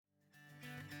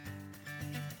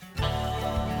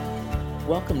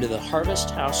Welcome to the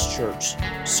Harvest House Church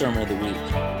Sermon of the Week.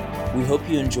 We hope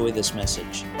you enjoy this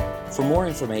message. For more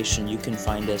information, you can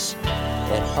find us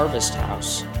at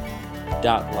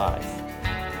harvesthouse.live.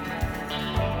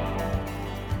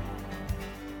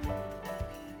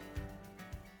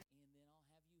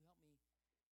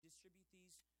 Distribute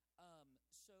these.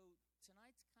 So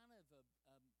tonight's kind of a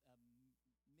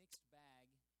mixed bag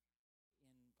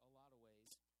in a lot of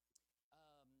ways.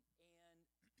 And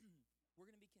we're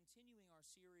going to be continuing our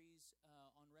series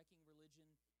on wrecking religion.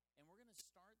 And we're going to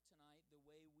start tonight the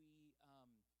way we,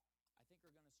 I think,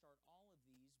 are going to start all of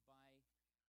these by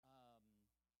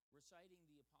reciting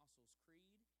the Apostles'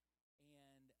 Creed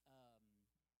and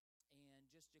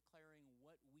just declaring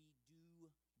what we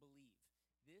do believe.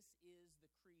 This is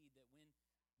the creed that when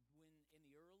in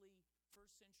the early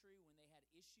first century, when they had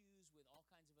issues with all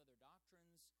kinds of other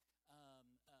doctrines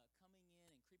coming in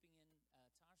and creeping in,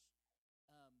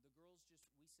 the girls we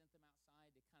sent them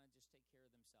outside to kind of just take care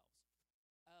of themselves.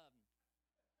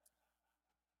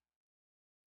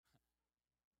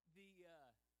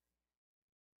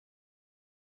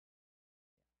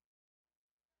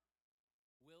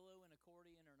 Willow and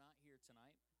accordion are not here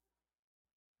tonight.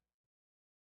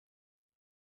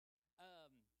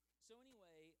 So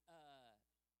anyway,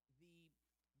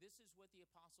 this is what the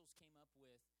apostles came up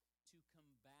with to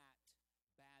combat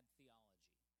bad theology.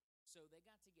 So they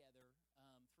got together,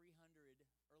 300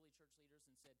 early church leaders,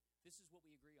 and said, this is what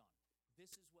we agree on.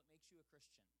 This is what makes you a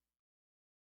Christian.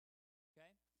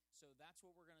 Okay? So that's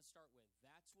what we're going to start with.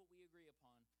 That's what we agree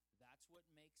upon. That's what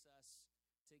makes us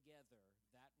together.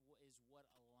 That is what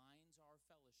aligns our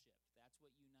fellowship. That's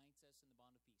what unites us in the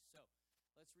bond of peace. So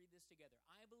let's read this together.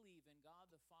 I believe in God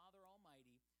the Father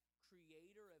Almighty,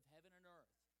 creator of heaven and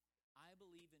earth. I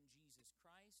believe in Jesus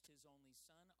Christ, his only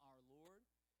Son, our Lord.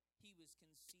 He was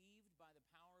conceived by the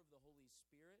power of the Holy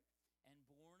Spirit and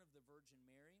born of the Virgin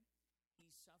Mary.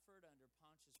 He suffered under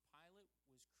Pontius Pilate,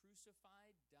 was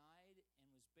crucified, died, and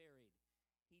was buried.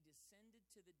 He descended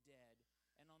to the dead,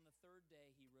 and on the third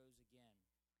day he rose again.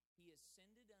 He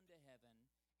ascended unto heaven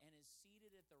and is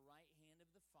seated at the right hand of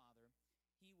the Father.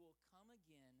 He will come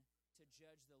again to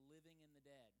judge the living and the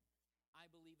dead. I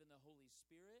believe in the Holy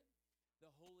Spirit, the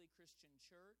holy Christian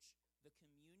church, the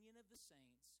communion of the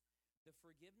saints, the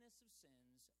forgiveness of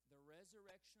sins, the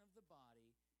resurrection of the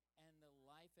body, and the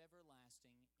life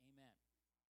everlasting. Amen.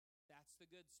 That's the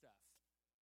good stuff.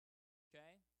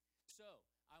 Okay? So,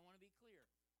 I want to be clear.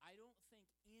 I don't think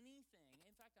anything,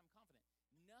 in fact, I'm confident,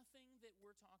 nothing that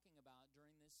we're talking about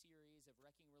during this series of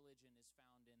Wrecking Religion is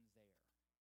found in there.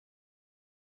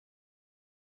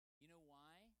 You know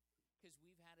why? Because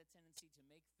we've had a tendency to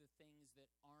make the things that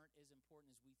aren't as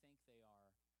important as we think they are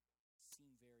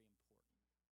seem very important.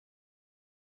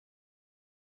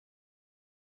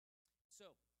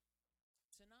 So,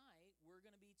 tonight we're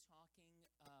going to be talking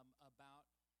about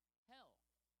hell.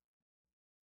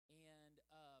 And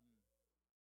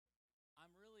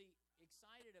I'm really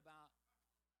excited about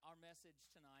our message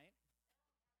tonight.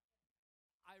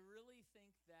 I really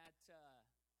think that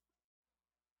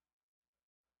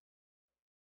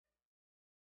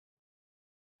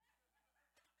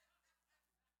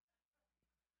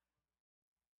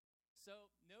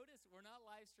so notice we're not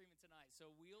live streaming tonight,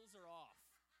 so wheels are off.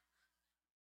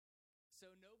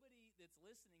 So nobody that's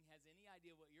listening has any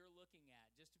idea what you're looking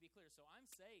at, just to be clear. So I'm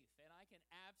safe, and I can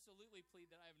absolutely plead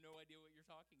that I have no idea what you're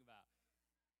talking about.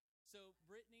 So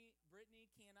Brittany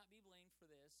cannot be blamed for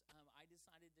this. I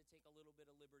decided to take a little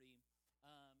bit of liberty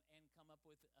and come up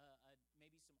with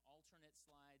maybe some alternate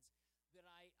slides that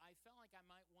I felt like I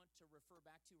might want to refer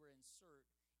back to or insert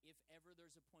if ever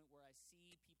there's a point where I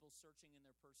see people searching in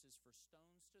their purses for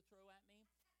stones to throw at me.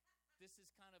 This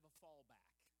is kind of a fallback.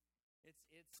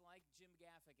 It's like Jim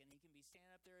Gaffigan. He can be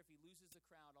standing up there. If he loses the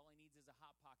crowd, all he needs is a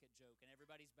Hot Pocket joke, and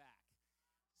everybody's back.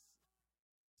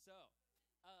 So,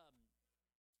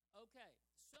 okay.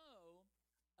 So,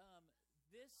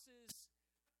 this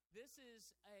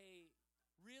is a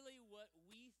really what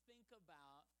we think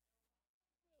about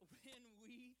when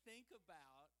we think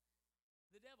about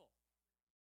the devil.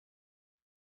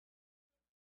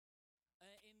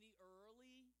 In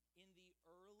the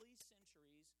early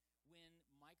centuries, when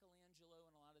Michelangelo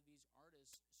and a lot of these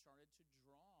artists started to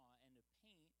draw and to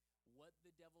paint what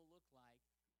the devil looked like,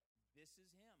 this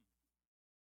is him.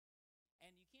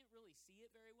 And you can't really see it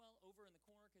very well over in the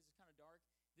corner because it's kind of dark.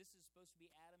 This is supposed to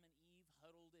be Adam and Eve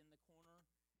huddled in the corner.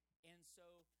 And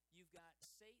so you've got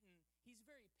Satan. He's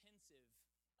very pensive,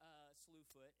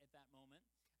 Slewfoot, at that moment.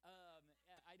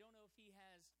 I don't know if he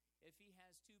has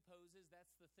two poses.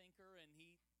 That's the thinker, and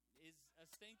he is a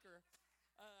stinker.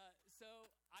 So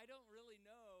I don't really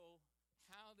know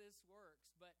how this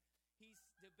works, but he's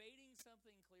debating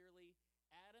something clearly.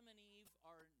 Adam and Eve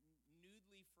are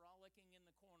nudely frolicking in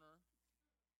the corner.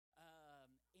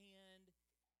 And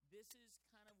this is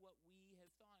kind of what we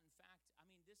have thought. In fact, I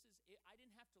mean, I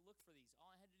didn't have to look for these. All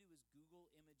I had to do was Google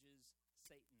images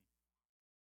Satan.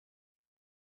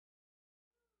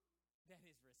 That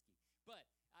is risky. But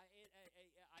I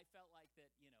felt like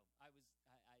that,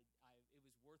 it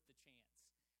was worth the chance.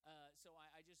 So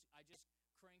I just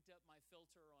cranked up my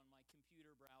filter on my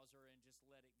computer browser and just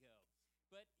let it go.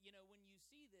 But, when you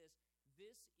see this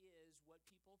is what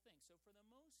people think. So for the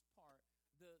most part,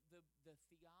 the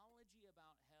theology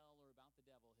about hell or about the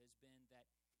devil has been that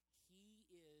he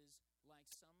is like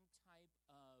some type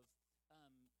of,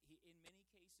 in many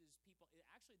cases,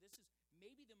 actually this is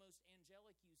maybe the most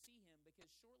angelic you see him, because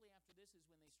shortly after this is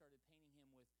when they started painting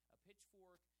him with a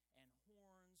pitchfork and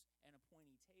horns and a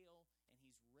pointy tail, and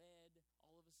he's red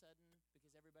all of a sudden,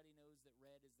 because everybody knows that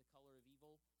red is the color of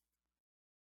evil.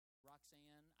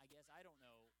 Roxanne, I guess. I don't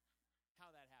know how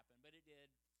that happened, but it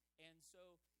did. And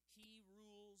so he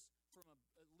rules from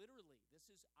literally,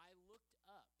 I looked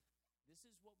up, this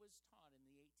is what was taught in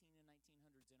the 18 and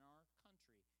 1900s in our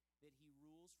country, that he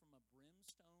rules from a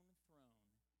brimstone throne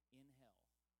in hell.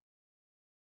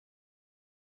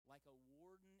 Like a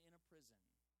warden in a prison,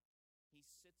 he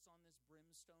sits on this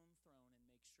brimstone throne and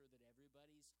makes sure that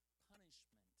everybody's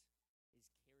punishment is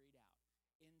carried out.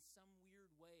 In some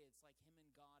weird way, it's like him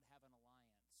and God have an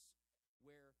alliance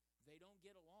where they don't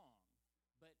get along,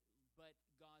 but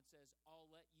God says, I'll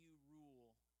let you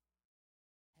rule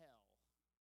hell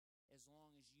as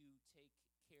long as you take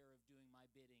care of doing my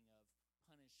bidding of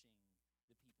punishing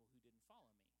the people who didn't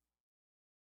follow me.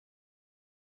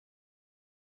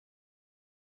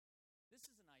 This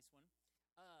is a nice one.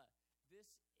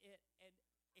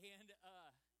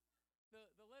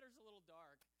 The letter's a little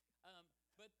dark,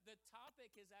 but the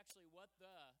topic is actually what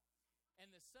the, and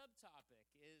the subtopic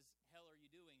is hell are you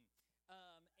doing?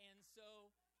 And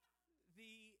so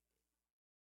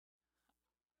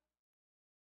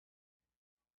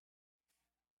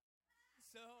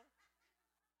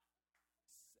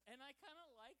and I kind of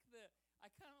like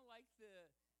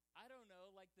I don't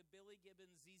know, like the Billy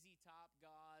Gibbons ZZ Top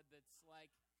God that's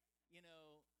like,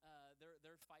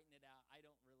 they're fighting it out. I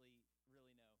don't really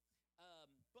know.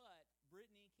 But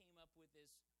Brittany came up with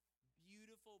this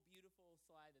beautiful, beautiful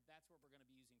slide that's what we're going to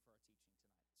be using for our teaching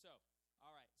tonight. So,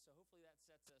 all right. So hopefully that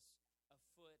sets us a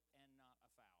foot and not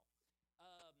a foul.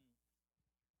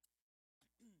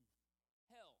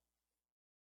 Hell.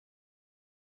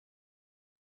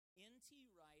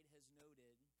 N.T. Wright has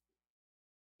noted,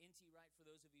 N.T. Wright, for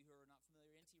those of you who are not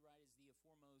familiar, N.T. Wright is the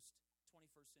foremost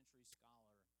 21st century scholar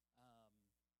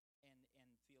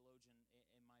and theologian.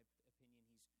 In my opinion,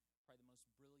 he's probably the most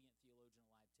brilliant theologian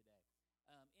alive today.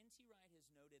 N.T. Wright has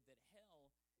noted that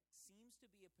hell seems to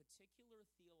be a particular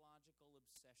theological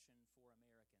obsession for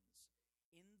Americans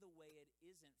in the way it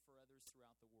isn't for others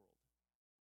throughout the world.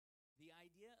 The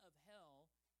idea of hell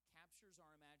captures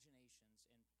our imaginations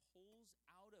and pulls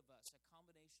out of us a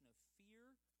combination of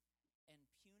fear and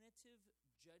punitive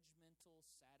judgmental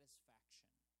satisfaction.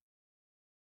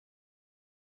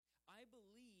 I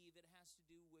believe it has to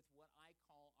do with what I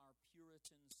call our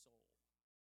Puritan soul.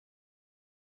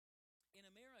 In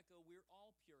America, we're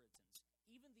all Puritans.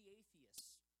 Even the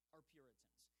atheists are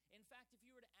Puritans. In fact, if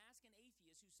you were to ask an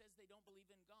atheist who says they don't believe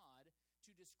in God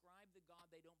to describe the God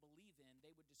they don't believe in,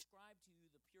 they would describe to you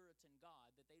the Puritan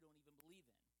God that they don't even believe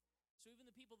in. So even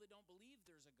the people that don't believe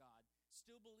there's a God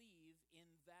still believe in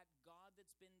that God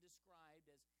that's been described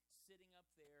as sitting up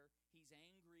there. He's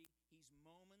angry. He's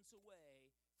moments away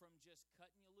from just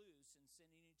cutting you loose and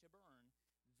sending you to burn.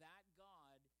 That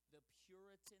God, the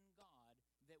Puritan God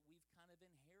that we've kind of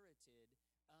inherited,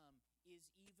 is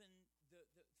even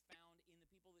found in the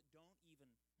people that don't even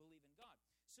believe in God.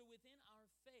 So within our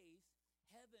faith,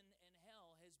 heaven and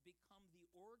hell has become the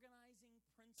organizing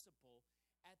principle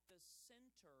at the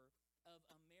center of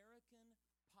American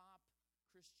pop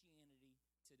Christianity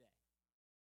today.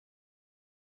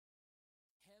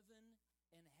 Heaven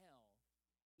and hell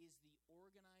is the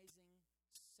organizing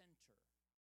center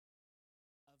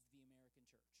of the American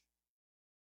church.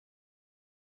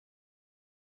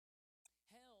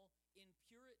 Hell in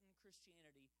Puritan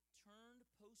Christianity turned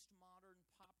postmodern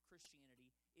pop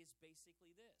Christianity is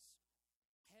basically this.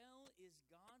 Hell is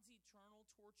God's eternal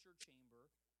torture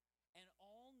chamber, and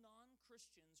all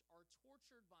non-Christians are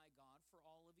tortured by God for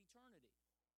all of eternity.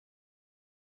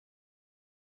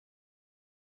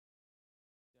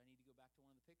 Do I need to go back to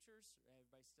one of the pictures? Or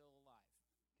everybody still alive?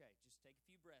 Okay, just take a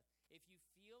few breaths. If you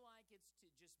feel like it's to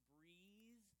just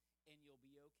breathe and you'll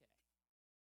be okay.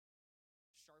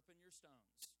 Sharpen your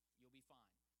stones. You'll be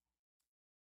fine.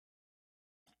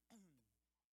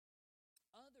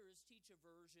 teach a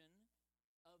version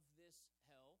of this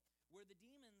hell where the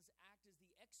demons act as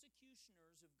the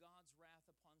executioners of God's wrath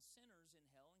upon sinners in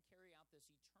hell and carry out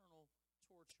this eternal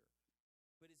torture.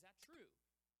 But is that true?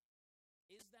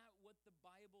 Is that what the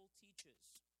Bible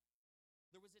teaches?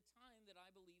 There was a time that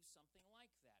I believed something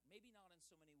like that. Maybe not in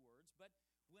so many words, but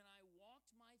when I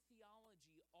walked my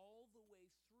theology all the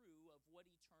way through of what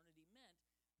eternity meant,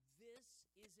 this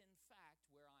is in fact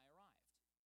where I arrived.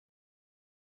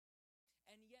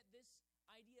 And yet this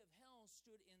idea of hell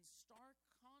stood in stark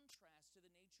contrast to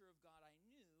the nature of God I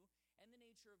knew and the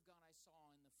nature of God I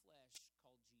saw in the flesh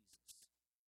called Jesus.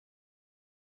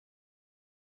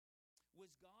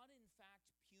 Was God in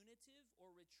fact punitive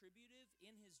or retributive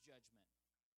in his judgment?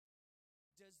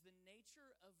 Does the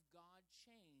nature of God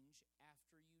change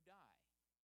after you die?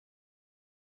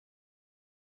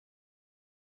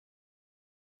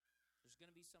 There's going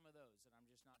to be some of those that I'm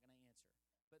just not going to answer.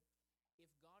 But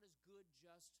if God is good,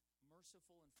 just,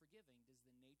 merciful, and forgiving, does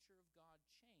the nature of God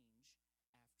change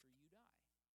after you die?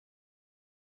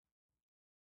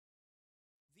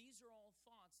 These are all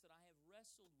thoughts that I have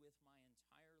wrestled with my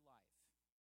entire life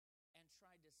and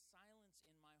tried to silence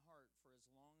in my heart for as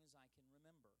long as I can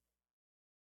remember.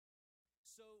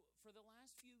 So, for the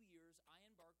last few years, I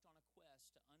embarked on a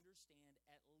quest to understand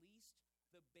at least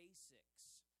the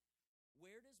basics.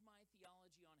 Where does my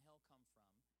theology on hell come from?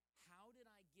 How did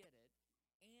I get it?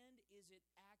 And is it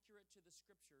accurate to the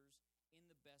scriptures in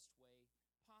the best way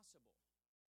possible?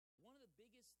 One of the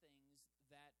biggest things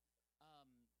that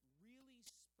really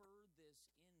spurred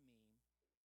this in me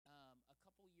a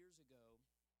couple years ago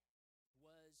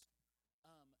was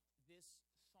this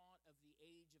thought of the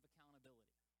age of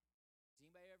accountability. Has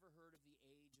anybody ever heard of the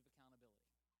age of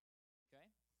accountability? Okay?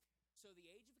 So the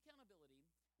age of accountability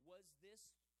was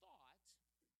this thought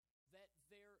that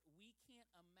we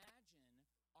can't imagine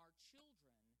our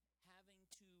children having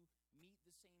to meet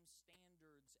the same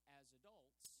standards as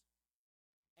adults,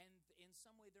 and in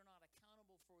some way they're not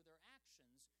accountable for their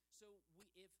actions. So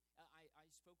I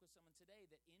spoke with someone today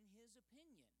that in his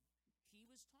opinion, he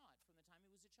was taught from the time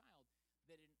he was a child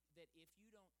that if you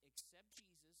don't accept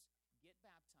Jesus, get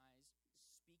baptized,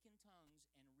 speak in tongues,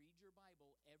 and read your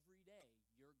Bible every day,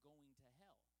 you're going to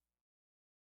hell.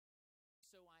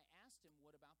 So I asked him,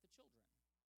 what about the children?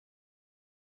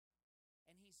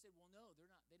 And he said, well, no,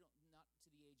 not to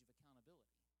the age of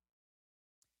accountability.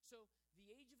 So the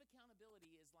age of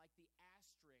accountability is like the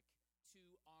asterisk to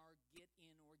our get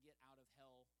in or get out of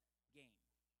hell game.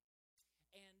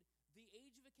 And the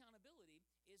age of accountability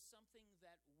is something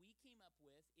that we came up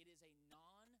with. It is a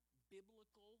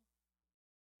non-biblical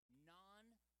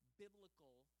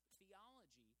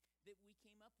theology that we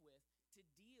came up with to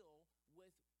deal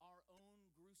with our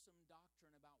own gruesome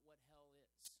doctrine about what hell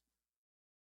is.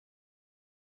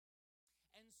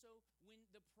 And so when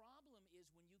the problem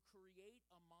is when you create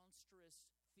a monstrous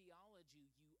theology,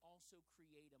 you also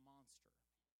create a monster.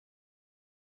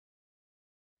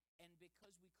 And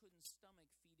because we couldn't stomach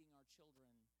feeding our children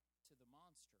to the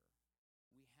monster,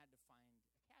 we had to find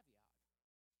a caveat.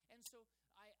 And so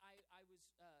I was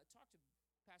talked to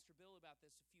Pastor Bill about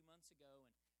this a few months ago,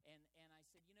 and I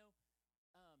said,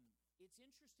 it's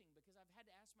interesting because I've had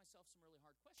to ask myself some really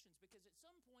hard questions, because at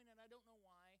some point, and I don't know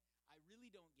why, I really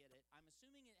don't get it. I'm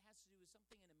assuming it has to do with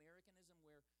something in Americanism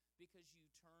where because you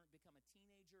become a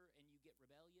teenager and you get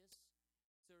rebellious,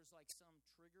 so there's like some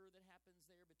trigger that happens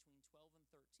there between 12 and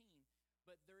 13.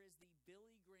 But there is the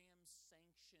Billy Graham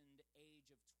sanctioned age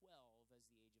of 12 as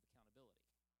the age of accountability.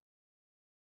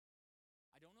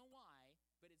 I don't know why,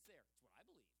 but it's there. It's what I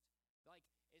believed. Like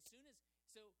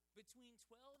so between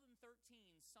 12 and 13,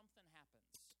 something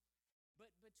happens.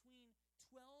 But between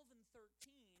 12 and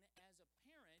 13, as a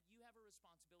parent, you have a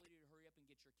responsibility to hurry up and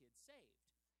get your kids saved.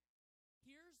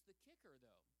 Here's the kicker,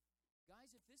 though.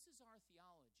 Guys, if this is our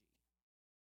theology,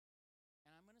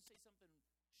 and I'm going to say something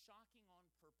shocking on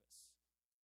purpose,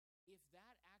 if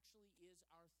that actually is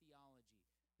our theology,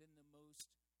 then the most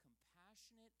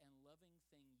compassionate and loving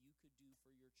thing you could do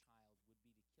for your child would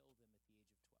be to kill them at the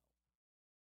age of 12.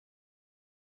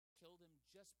 Kill them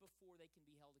just before they can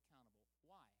be held accountable.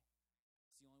 Why?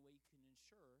 It's the only way you can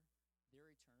ensure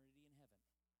their eternity in heaven.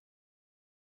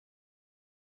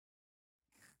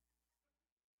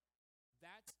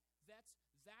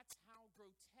 That's how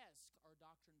grotesque our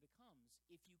doctrine becomes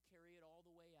if you carry it all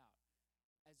the way out.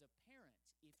 As a parent,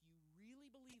 if you really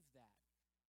believe that,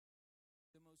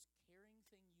 the most caring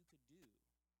thing you could do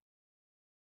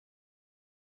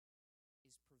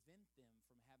is prevent them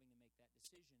from having to make that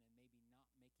decision and maybe not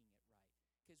making it right.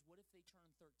 Because what if they turn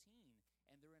 13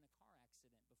 and they're in a car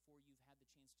accident before you've had the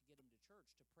chance to get them to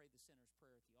church to pray the sinner's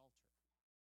prayer at the altar?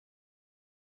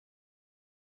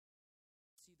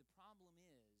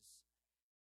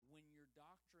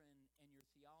 doctrine and your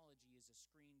theology is a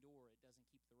screen door. It doesn't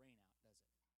keep the rain out, does it?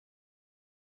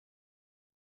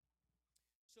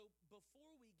 So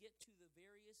before we get to the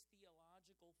various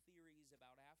theological theories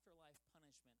about afterlife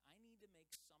punishment, I need to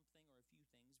make something or a few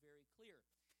things very clear.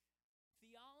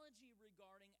 Theology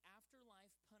regarding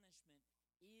afterlife punishment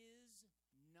is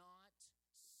not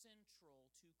central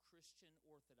to Christian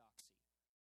orthodoxy.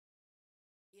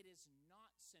 It is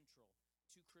not central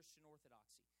to Christian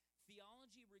orthodoxy.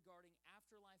 Theology regarding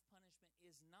afterlife punishment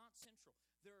is not central.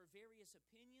 There are various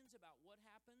opinions about what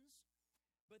happens,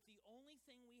 but the only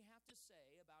thing we have to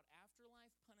say about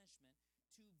afterlife punishment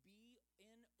to be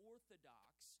in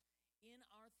orthodox in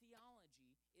our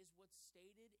theology is what's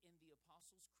stated in the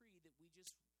Apostles' Creed that we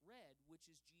just read, which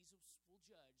is Jesus will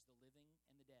judge the living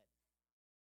and the dead.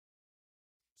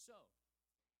 So,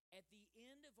 at the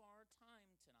end of our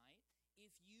time tonight,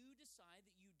 if you decide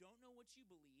that you don't know what you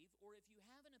believe, or if you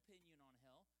have an opinion on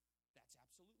hell, that's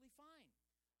absolutely fine.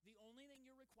 The only thing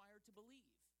you're required to believe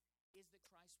is that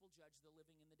Christ will judge the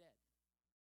living and the dead.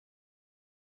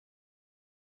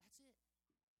 That's it.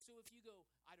 So if you go,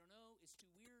 I don't know, it's too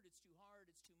weird, it's too hard,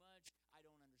 it's too much, I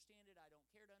don't understand it, I don't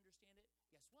care to understand it,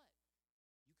 guess what?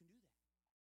 You can do that.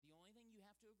 The only thing you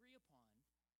have to agree upon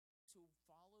to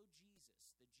follow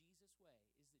Jesus, the Jesus way,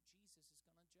 is that Jesus is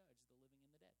going to judge the living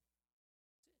and the dead.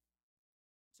 That's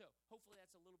it. So hopefully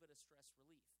that's a little bit of stress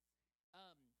relief.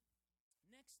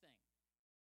 Next thing.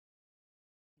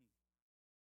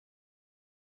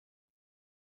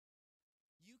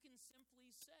 You can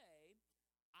simply say,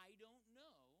 I don't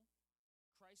know.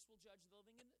 Christ will judge the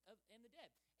living and the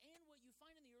dead. And what you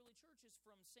find in the early church is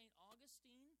from St.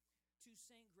 Augustine to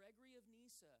St. Gregory of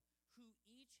Nyssa, who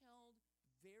each held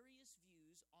various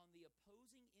views on the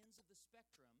opposing ends of the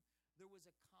spectrum. There was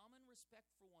a common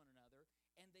respect for one another,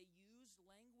 and they used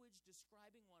language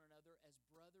describing one another as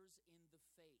brothers in the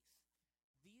faith.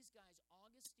 These guys,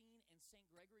 Augustine and St.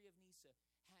 Gregory of Nyssa,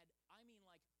 had,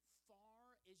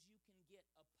 far as you can get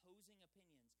opposing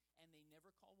opinions, and they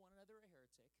never called one another a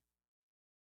heretic.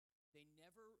 They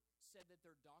never said that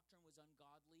their doctrine was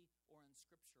ungodly or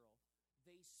unscriptural.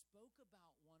 They spoke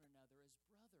about one another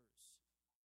as brothers.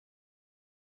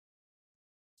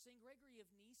 St. Gregory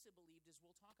of Nyssa believed, as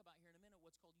we'll talk about here in a minute,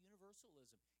 what's called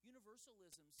universalism.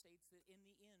 Universalism states that in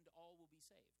the end, all will be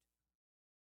saved.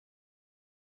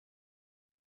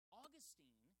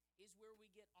 Augustine is where we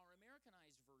get our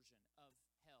Americanized version of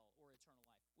hell or eternal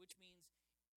life, which means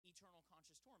eternal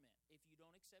conscious torment. If you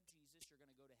don't accept Jesus, you're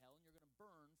going to go to hell and you're going to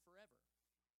burn forever.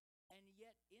 And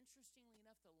yet, interestingly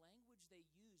enough, the language they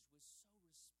used was so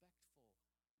respectful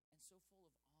and so full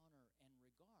of honor and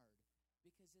regard,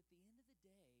 because at the end of the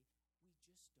day, we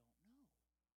just don't know.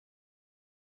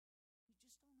 We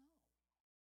just don't know.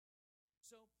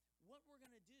 So what we're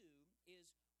going to do is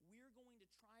we're going to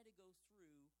try to go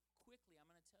through quickly. I'm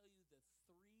going to tell you the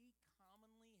 3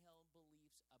 commonly held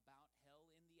beliefs about hell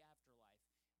in the afterlife,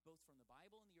 both from the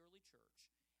Bible and the early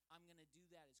church. I'm going to do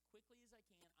that as quickly as I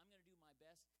can. I'm going to do my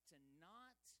best to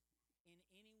not in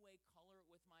any way color it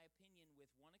with my opinion, with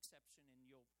one exception, and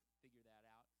you'll figure that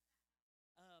out.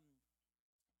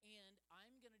 And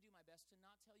I'm going to do my best to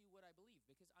not tell you what I believe,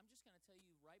 because I'm just going to tell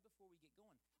you right before we get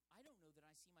going, I don't know that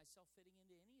I see myself fitting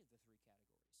into any of the 3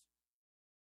 categories.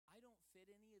 I don't fit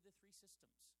any of the 3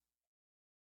 systems.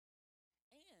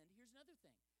 And here's another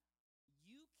thing.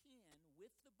 You can,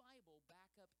 with the Bible,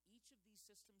 back up each of these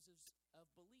systems of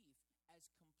belief as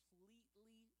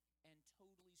completely and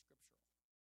totally scriptural.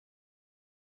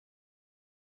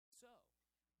 So,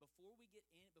 before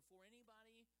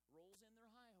anybody rolls in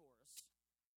their high horse,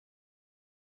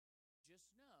 just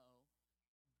know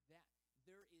that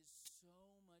there is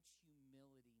so much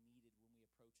humility needed when we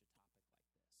approach a topic like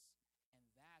this. And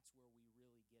that's where we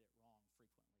really get it wrong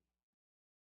frequently.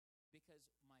 Because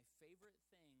my favorite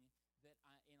thing that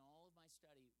in all of my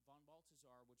study, von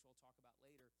Balthasar, which we'll talk about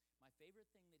later, my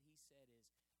favorite thing that he said is,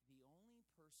 the only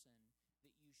person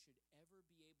that you should ever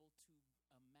be able to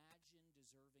imagine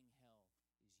deserving hell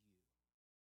is you.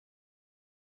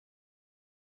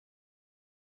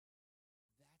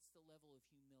 That's the level of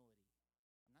humility.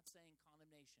 I'm not saying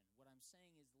condemnation. What I'm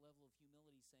saying is the level of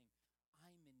humility, saying,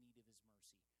 I'm in need of his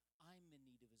mercy. I'm in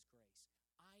need of his grace.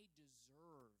 I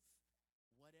deserve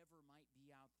whatever might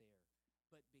be out there.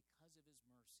 But because of his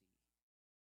mercy,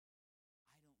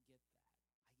 I don't get that.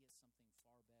 I get something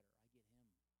far better. I get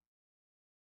him.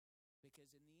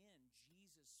 Because in the end,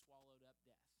 Jesus swallowed up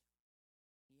death.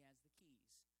 He has the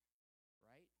keys,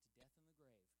 right, to death and the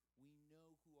grave. We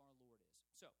know who our Lord is.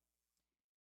 So,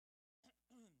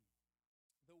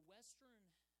 the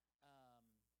Western,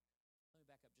 let me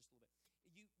back up just a little bit.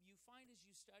 You find as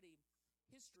you study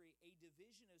history a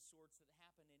division of sorts that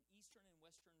happened in Eastern and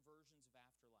Western versions of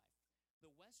afterlife.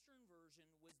 The Western version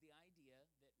was the idea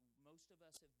that most of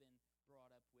us have been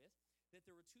brought up with, that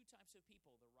there were two types of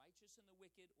people, the righteous and the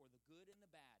wicked, or the good and the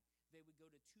bad. They would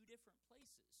go to two different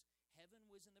places. Heaven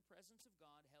was in the presence of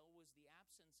God, hell was the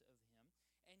absence of him.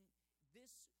 And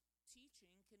this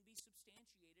teaching can be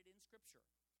substantiated in Scripture.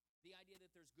 The idea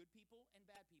that there's good people and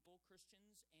bad people,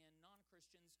 Christians and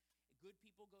non-Christians. Good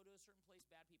people go to a certain place,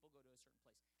 bad people go to a certain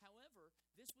place. However,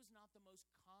 this was not the most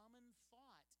common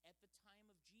thought at the time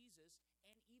of Jesus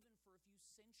and even for a few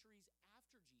centuries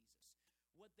after Jesus.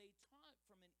 What they taught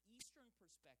from an Eastern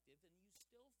perspective, and you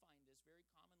still find this very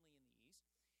commonly in the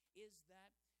East, is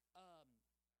that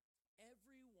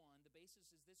everyone, the basis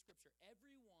is this scripture,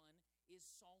 everyone is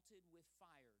salted with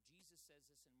fire. Jesus says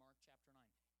this in Mark chapter 9.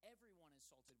 Everyone is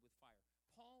salted with fire.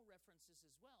 Paul references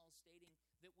as well, stating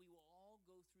that we will all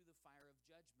go through the fire of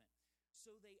judgment.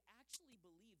 So they actually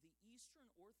believe, the Eastern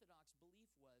Orthodox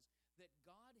belief was that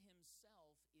God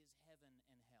himself is heaven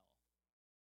and hell.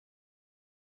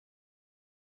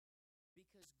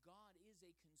 Because God is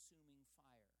a consuming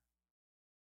fire.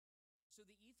 So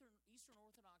the Eastern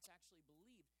Orthodox actually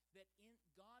believed that in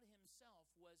God himself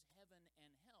was heaven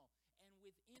and hell. And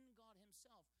within God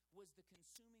himself was the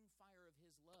consuming fire of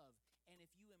his love. And if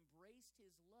you embraced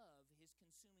his love, his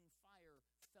consuming fire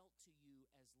felt to you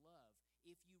as love.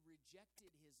 If you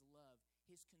rejected his love,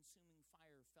 his consuming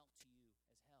fire felt to you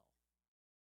as hell.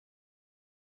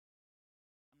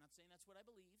 I'm not saying that's what I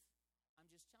believe. I'm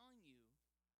just telling you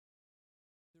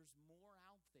there's more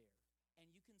out there. And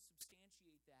you can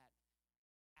substantiate that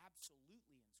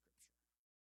absolutely in Scripture.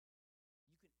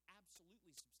 You can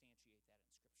absolutely substantiate that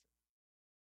in Scripture.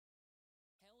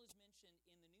 Hell is mentioned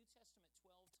in the New Testament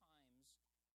 12 times,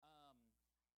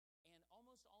 and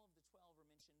almost all of the 12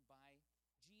 are mentioned by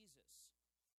Jesus.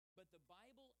 But the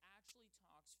Bible actually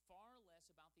talks far less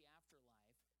about the afterlife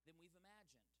than we've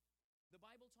imagined. The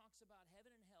Bible talks about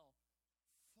heaven and hell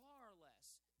far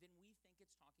less than we think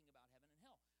it's talking about heaven and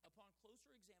hell. Upon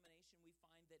closer examination, we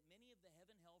find that many of the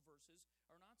heaven-hell verses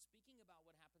are not speaking about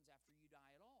what happens after you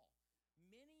die at all.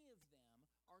 Many of them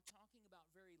are talking about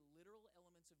very literal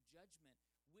elements of judgment,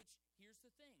 which, here's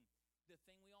the thing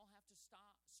we all have to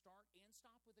start and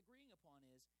stop with agreeing upon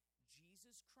is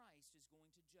Jesus Christ is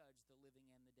going to judge the living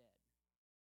and the dead.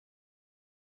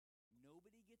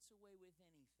 Nobody gets away with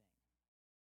anything.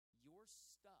 Your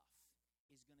stuff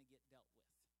is going to get dealt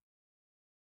with.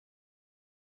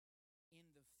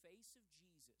 In the face of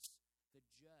Jesus, the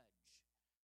judge,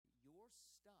 your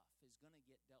stuff is going to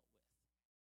get dealt with.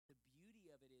 The beauty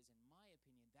of it is, in my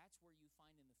opinion, that's where you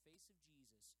find in the face of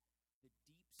Jesus, the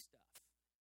deep stuff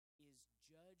is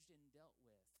judged and dealt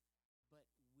with, but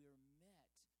we're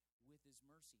met with his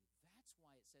mercy. That's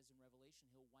why it says in Revelation,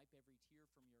 he'll wipe every tear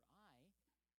from your eye.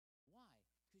 Why?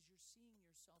 Because you're seeing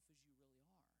yourself as you really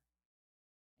are.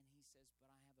 And he says, but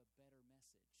I have a better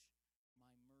message.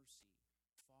 My mercy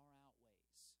far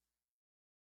outweighs.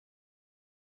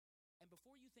 And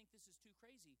before you think this is too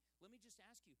crazy, let me just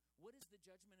ask you, what is the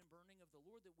judgment and burning of the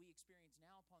Lord that we experience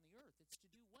now upon the earth? It's to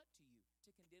do what to you?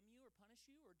 To condemn you or punish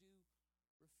you, or do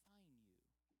refine you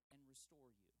and restore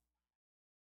you?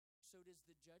 So does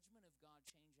the judgment of God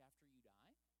change after you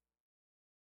die?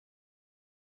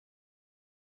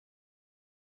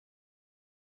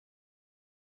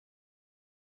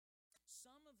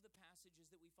 Some of the passages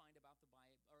that we find about the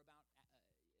Bible are about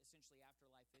essentially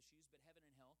afterlife issues, but heaven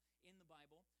and hell in the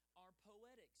Bible are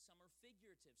poetic. Some are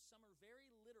figurative. Some are very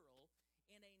literal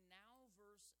in a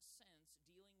now-verse sense,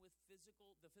 dealing with the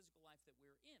physical life that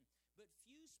we're in. But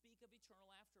few speak of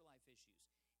eternal afterlife issues.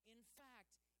 In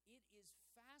fact, it is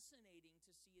fascinating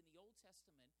to see in the Old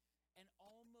Testament an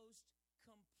almost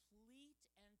complete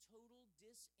and total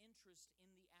disinterest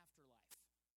in the afterlife.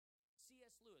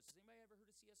 C.S. Lewis. Has anybody ever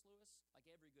heard of C.S. Lewis? Like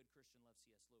every good Christian loves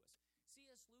C.S. Lewis.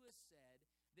 C.S. Lewis said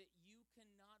that you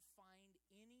cannot find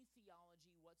any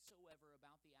theology whatsoever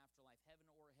about the afterlife, heaven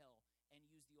or hell, and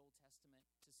use the Old Testament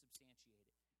to substantiate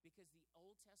it. Because the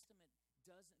Old Testament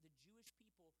the Jewish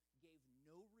people gave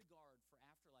no regard for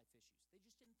afterlife issues. They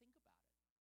just didn't think about it.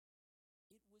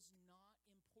 It was not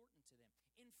important to them.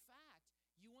 In fact,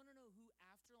 you want to know who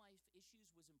afterlife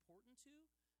issues was important to?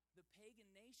 The pagan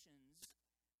nations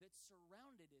that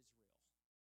surrounded Israel.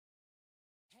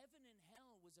 Heaven and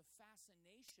hell was a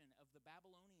fascination of the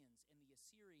Babylonians and the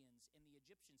Assyrians and the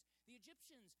Egyptians. The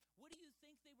Egyptians, what do you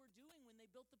think they were doing when they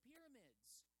built the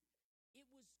pyramids? It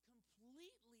was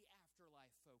completely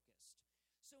afterlife focused.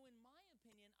 So in my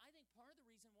opinion, I think part of the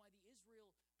reason why the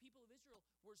people of Israel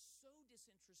were so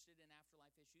disinterested in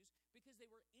afterlife issues because they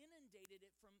were inundated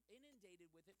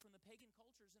with it from the pagan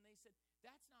cultures, and they said,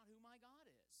 that's not who my God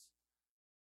is.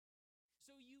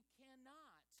 So you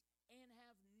cannot and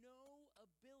have no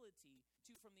ability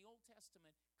to, from the Old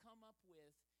Testament, come up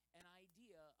with an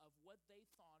idea of what they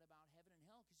thought about heaven and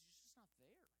hell, because it's just not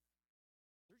there.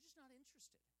 They're just not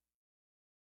interested.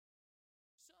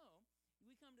 So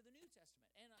we come to the New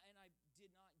Testament, and I did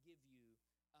not give you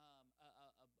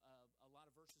a lot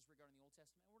of verses regarding the Old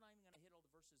Testament. We're not even going to hit all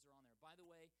the verses that are on there. By the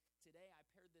way, today I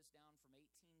pared this down from 18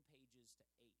 pages to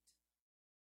 8.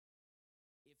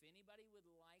 If anybody would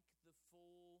like the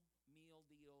full meal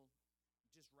deal,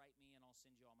 just write me and I'll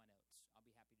send you all my notes. I'll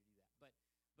be happy to do that. But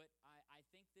I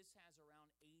think this has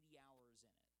around 80 hours in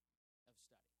it of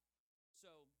study.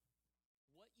 So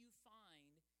what you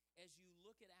find as you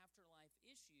look at afterlife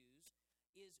issues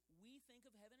is we think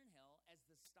of heaven and hell as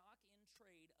the stock in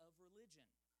trade of religion.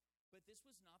 But this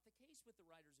was not the case with the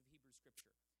writers of Hebrew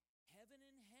Scripture. Heaven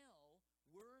and hell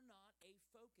were not a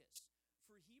focus.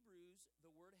 For Hebrews,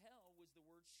 the word hell was the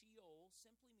word Sheol,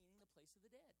 simply meaning the place of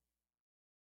the dead.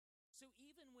 So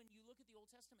even when you look at the Old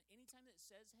Testament, anytime that it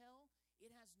says hell,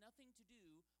 it has nothing to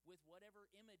do with whatever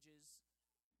images,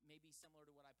 maybe similar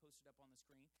to what I posted up on the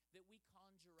screen, that we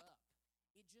conjure up.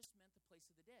 It just meant the place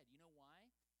of the dead. You know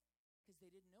why? Because they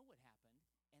didn't know what happened,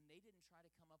 and they didn't try to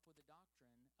come up with a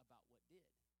doctrine about what did.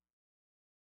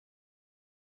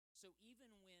 So even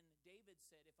when David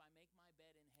said, if I make my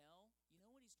bed in hell, you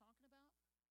know what he's talking about?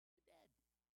 The dead.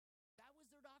 That was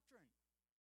their doctrine.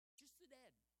 Just the dead.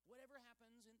 Whatever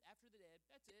happens after the dead,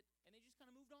 that's it. And they just kind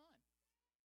of moved on.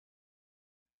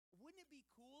 Wouldn't it be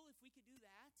cool if we could do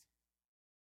that?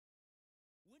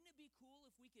 Wouldn't it be cool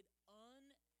if we could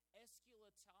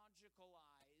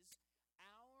uneschatologicalize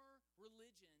our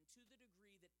religion to the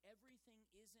degree that everything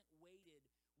isn't weighted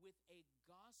with a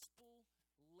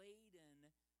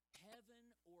gospel-laden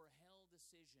heaven or hell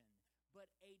decision, but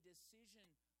a decision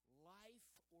life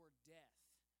or death?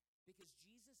 Because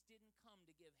Jesus didn't come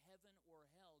to give heaven or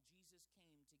hell. Jesus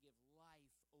came to give life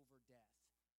over death.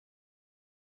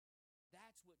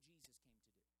 That's what Jesus came to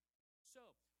do.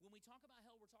 So, when we talk about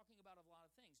hell, we're talking about a lot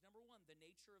of things. Number one, the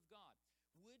nature of God.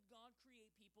 Would God create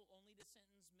people only to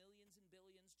sentence millions and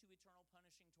billions to eternal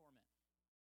punishing torment?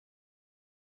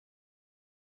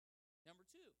 Number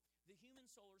two, the human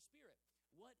soul or spirit.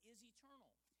 What is eternal?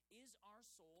 Is our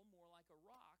soul more like a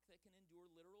rock that can endure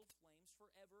literal flames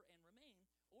forever and remain?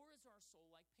 Or is our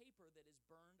soul like paper that is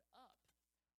burned up?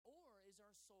 Or is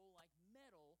our soul like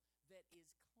metal that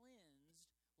is cleansed,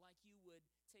 like you would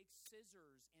take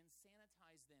scissors and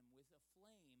sanitize them with a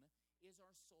flame? Is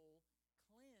our soul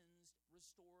cleansed,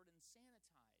 restored, and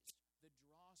sanitized, the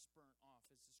dross burnt off,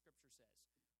 as the scripture says,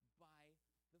 by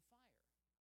the fire?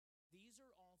 These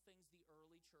are all things the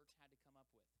early church had to come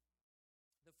up with.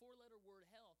 The four-letter word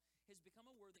hell has become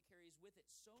a word that carries with it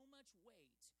so much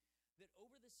weight that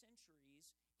over the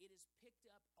centuries, it has picked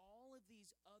up all of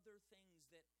these other things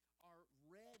that are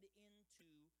read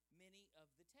into many of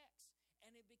the texts.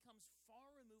 And it becomes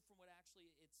far removed from what actually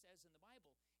it says in the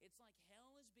Bible. It's like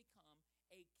hell has become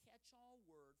a catch-all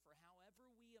word for however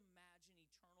we imagine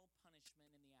eternal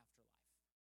punishment in the afterlife.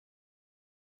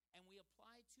 And we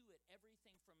apply to it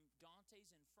everything from Dante's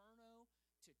Inferno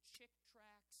to Chick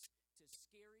tracts to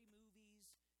scary movies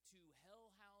to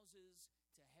hell houses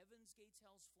to Heaven's Gates,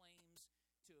 Hell's Flames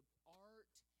to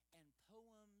art and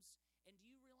poems. And do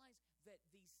you realize that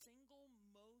the single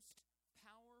most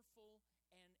powerful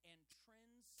and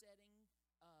trend-setting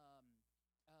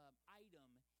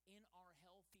item in our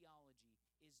hell theology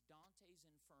is Dante's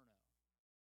Inferno.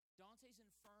 Dante's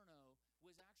Inferno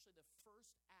was actually the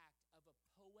first act of a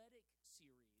poetic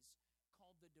series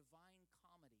called the Divine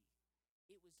Comedy.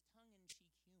 It was tongue-in-cheek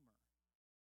humor.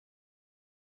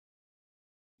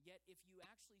 Yet if you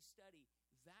actually study,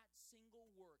 that single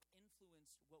work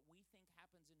influenced what we think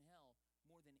happens in hell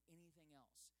more than anything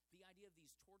else. The idea of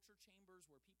these torture chambers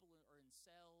where people are in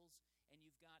cells and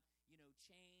you've got,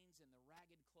 chains and the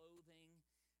ragged clothing,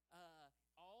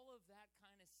 all of that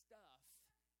kind of stuff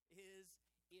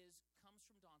comes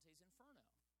from Dante's Inferno.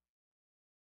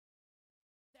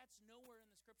 That's nowhere in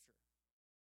the scripture.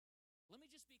 Let me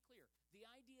just be clear. The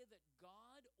idea that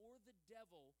God or the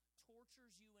devil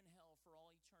tortures you in hell for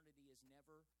all eternity is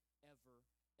never, ever,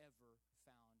 ever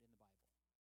found in the Bible.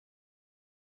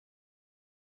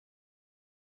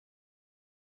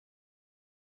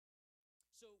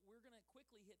 So we're going to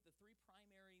quickly hit the three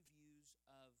primary views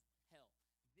of hell.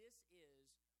 This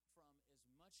is from as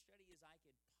much study as I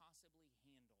could possibly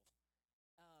handle.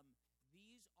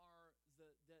 These are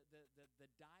the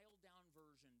dialed down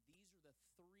version. These are the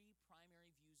three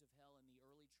primary views of hell in the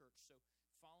early church. So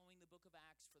following the book of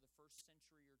Acts for the first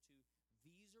century or two,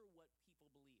 these are what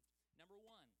people believed. Number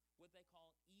one, what they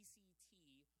call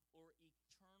ECT, or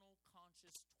eternal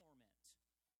conscious torment.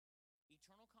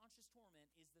 Eternal conscious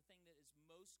torment is the thing that is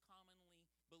most commonly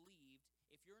believed.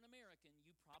 If you're an American,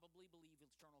 you probably believe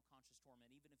eternal conscious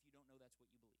torment, even if you don't know that's what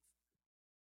you believe.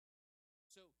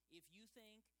 So if you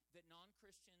think that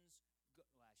non-Christians, I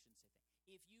shouldn't say think.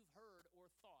 If you've heard or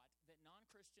thought that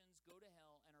non-Christians go to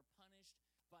hell and are punished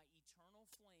by eternal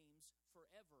flames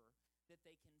forever, that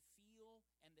they can feel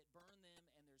and that burn them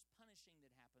and there's punishing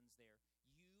that happens there,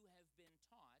 you have been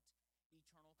taught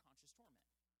eternal conscious torment.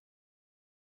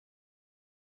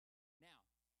 Now,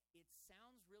 it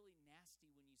sounds really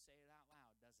nasty when you say it out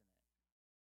loud, doesn't it?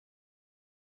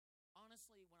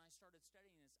 Honestly, when I started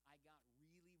studying this, I got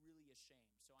really, really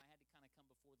ashamed. So I had to kind of come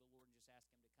before the Lord and just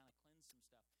ask Him to kind of cleanse some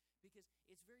stuff, because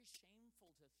it's very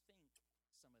shameful to think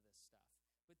some of this stuff.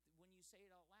 But when you say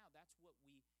it out loud, that's what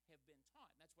we have been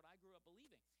taught. That's what I grew up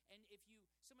believing. And if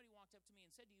somebody walked up to me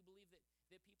and said, do you believe that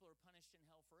people are punished in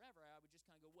hell forever? I would just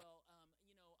kind of go, well,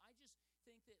 I just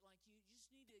think that, like, you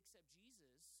just need to accept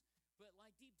Jesus. But,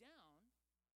 like, deep down,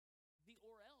 the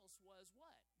or else was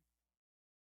what?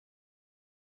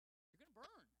 You're going to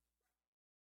burn.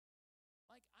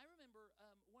 Like, I remember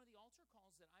one of the altar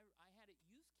calls that I had at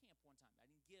youth camp one time. I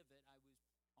didn't give it. I was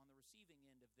on the receiving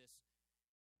end of this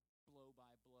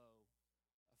blow-by-blow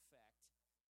effect.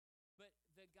 But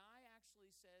the guy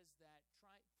actually says that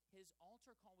his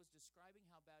altar call was describing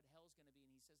how bad hell's going to be.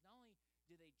 And he says, not only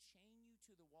do they chain you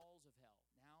to the walls of hell,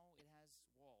 now it has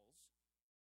walls,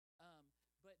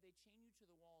 but they chain you to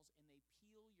the walls and they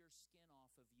peel your skin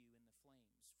off of you in the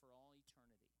flames for all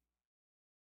eternity.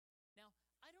 Now,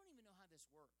 I don't even know how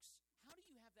this works. How do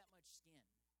you have that much skin?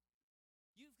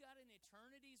 You've got an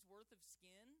eternity's worth of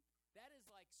skin? That is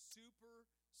like super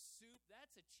soup.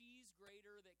 That's a cheese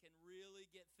grater that can really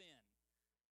get thin.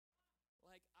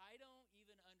 Like, I don't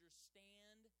even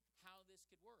understand how this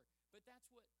could work. But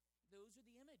those are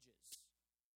the images.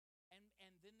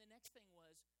 And then the next thing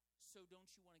was, so don't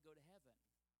you want to go to heaven?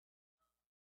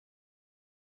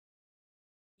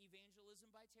 Evangelism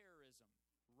by terrorism.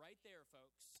 Right there,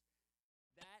 folks.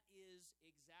 That is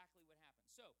exactly what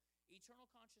happened. So, eternal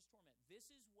conscious torment.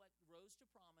 This is what rose to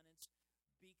prominence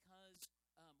because,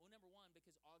 number one,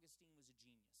 because Augustine was a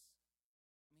genius.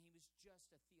 I mean, he was just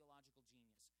a theological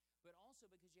genius. But also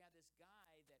because you had this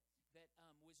guy that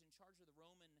was in charge of the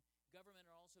Roman government,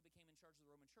 or also became in charge of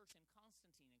the Roman church, named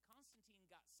Constantine. And Constantine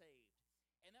got saved.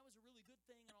 And that was a really good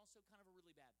thing and also kind of a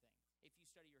really bad thing, if you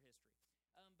study your history.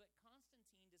 But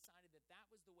Constantine decided that that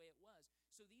was the way it was.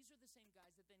 So these are the same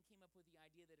guys that then came up with the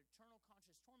idea that eternal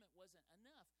conscious torment wasn't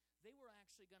enough. They were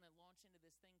actually going to launch into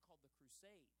this thing called the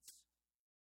Crusades.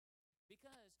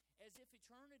 Because as if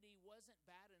eternity wasn't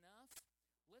bad enough,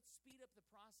 let's speed up the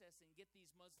process and get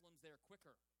these Muslims there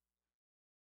quicker.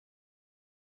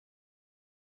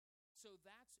 So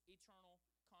that's eternal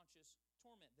conscious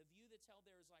torment. The view that's held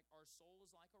there is like our soul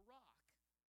is like a rock,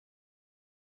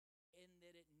 in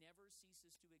that it never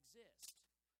ceases to exist.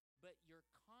 But you're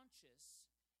conscious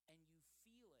and you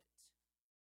feel it.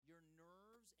 Your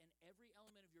nerves and every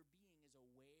element of your being is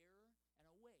aware and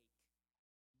awake,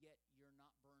 yet you're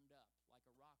not burned up like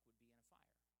a rock would be in a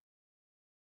fire.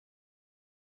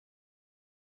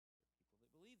 There are people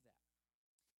that believe that.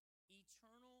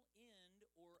 Eternal end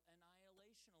or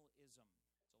annihilationism. It's a long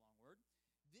word.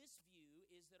 This view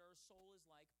is that our soul is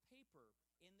like paper,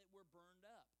 in that we're burned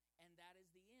up, and that is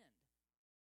the end.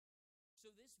 So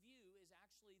this view is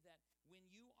actually that when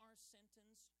you are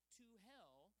sentenced to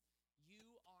hell,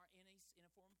 you are in a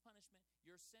form of punishment.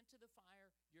 You're sent to the fire,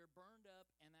 you're burned up,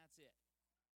 and that's it.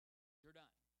 You're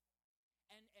done.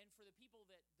 And for the people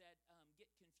that get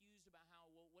confused about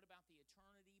what about the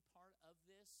eternity part of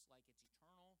this, like it's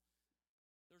eternal,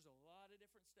 there's a lot of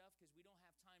different stuff, because we don't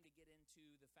have time to get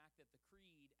into the fact that the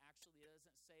creed actually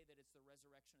doesn't say that it's the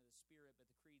resurrection of the spirit, but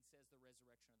the creed says the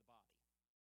resurrection of the body.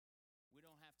 We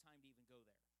don't have time to even go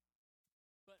there.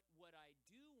 But what I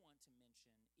do want to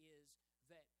mention is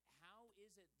that how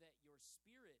is it that your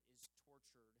spirit is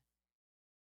tortured?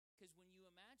 Because when you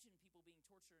imagine people being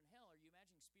tortured in hell, are you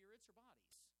imagining spirits or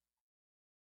bodies?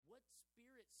 What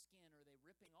spirit skin are they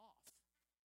ripping off?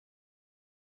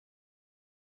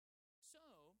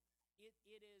 So, it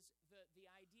is the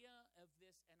idea of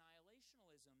this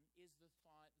annihilationism is the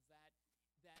thought that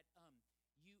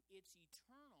it's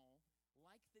eternal,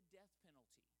 like the death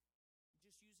penalty.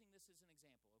 Just using this as an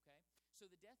example, okay?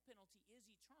 So the death penalty is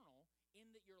eternal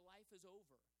in that your life is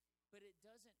over. But it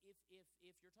doesn't, if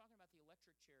you're talking about the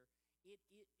electric chair,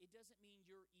 it doesn't mean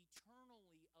you're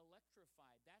eternally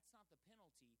electrified. That's not the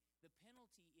penalty. The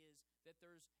penalty is that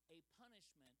there's a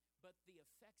punishment, but the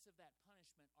effects of that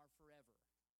punishment are forever.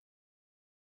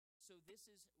 So this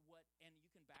is what, and you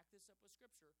can back this up with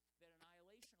Scripture, that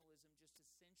annihilationism just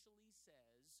essentially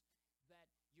says that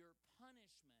your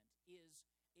punishment is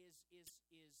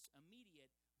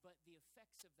immediate, but the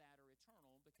effects of that are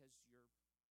eternal because you've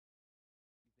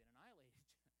been annihilated.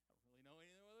 I don't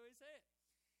really know any other way to say it.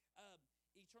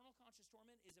 Eternal conscious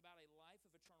torment is about a life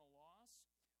of eternal loss,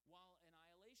 while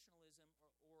annihilationism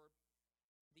or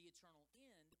the eternal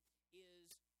end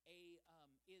is a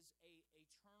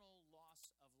eternal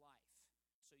loss of life.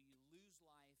 So you lose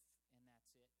life, and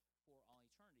that's it for all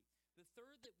eternity. The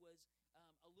third that was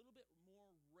a little bit more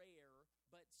rare,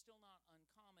 but still not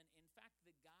uncommon. In fact,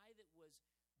 the guy that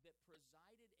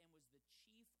presided and was the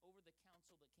chief over the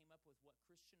council that came up with what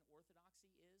Christian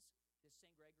orthodoxy is, this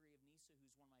St. Gregory of Nyssa,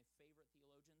 who's one of my favorite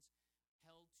theologians,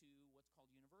 held to what's called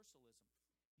universalism.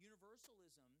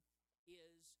 Universalism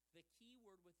is the key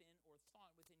word within, or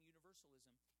thought within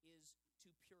universalism, is to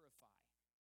purify.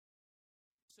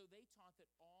 So they taught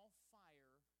that all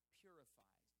fire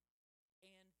purifies.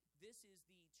 And this is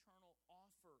the eternal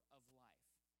offer of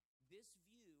life. This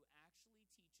view actually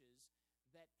teaches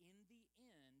that in the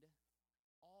end,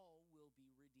 all will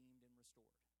be redeemed and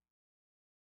restored.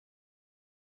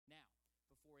 Now,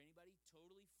 before anybody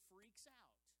totally freaks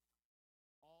out,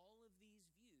 all of these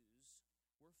views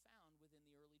were found within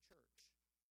the early church.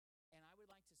 And I would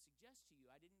like to suggest to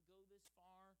you, I didn't go this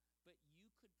far, but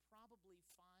you could probably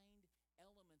find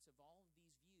elements of all of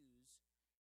these views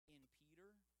in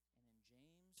Peter and in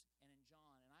James and in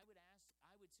John. And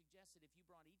I would suggest that if you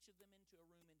brought each of them into a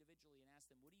room individually and asked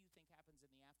them, what do you think happens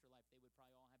in the afterlife, they would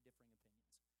probably all have differing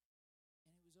opinions.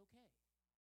 And it was okay.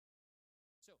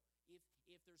 So if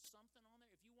there's something on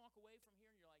there, if you walk away from here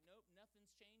and you're like, nope,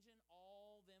 nothing's changing,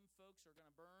 all them folks are going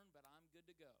to burn, but I'm good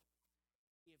to go.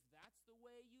 If that's the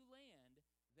way you land,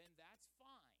 then that's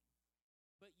fine.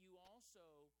 But you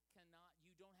also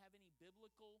you don't have any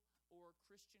biblical or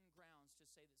Christian grounds to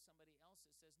say that somebody else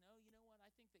that says, no, you know what, I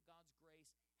think that God's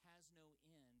grace has no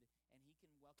end and he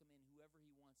can welcome in whoever he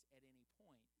wants at any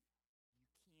point.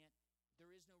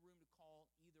 There is no room to call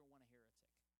either one a heretic.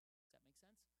 Does that make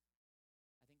sense?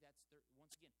 I think that's,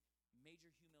 once again, major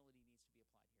humility needs to be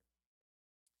applied here.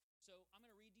 So I'm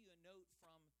going to read you a note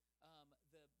from the stance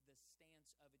of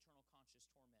eternal conscious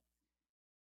torment.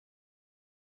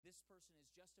 This person is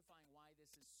justifying why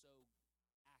this is so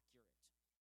accurate.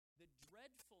 The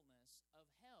dreadfulness of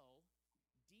hell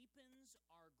deepens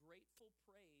our grateful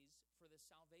praise for the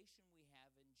salvation we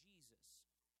have in Jesus.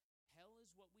 Hell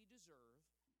is what we deserve,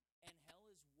 and hell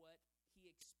is what he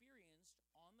experienced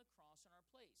on the cross in our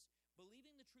place.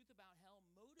 Believing the truth about hell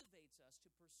motivates us to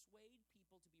persuade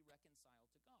people to be reconciled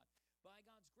to God. By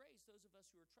God's grace, those of us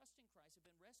who are trusting Christ have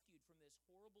been rescued from this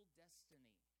horrible destiny.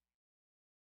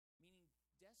 Meaning,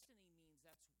 destiny means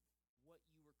that's what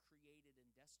you were created and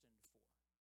destined for.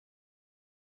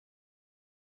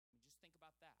 Just think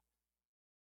about that.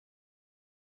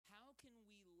 How can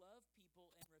we love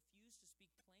people and refuse to speak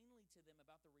plainly to them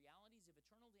about the realities of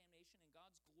eternal damnation and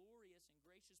God's glorious and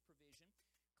gracious provision?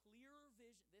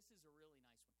 This is a really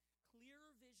nice one.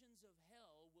 Clearer visions of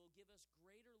hell will give us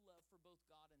greater love for both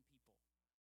God and people.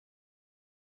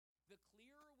 The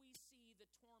clearer we see the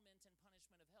torment and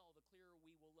punishment of hell, the clearer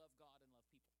we will love God and love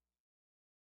people.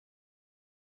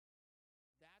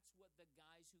 That's what the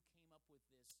guys who came up with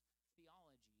this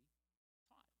theology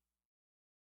taught.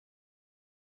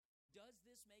 Does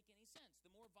this make any sense?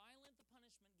 The more violent the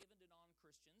punishment given to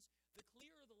non-Christians, the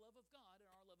clearer the love of God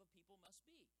and our love of people must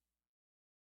be.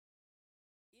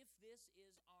 If this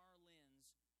is our lens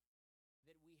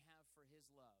that we have for his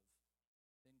love,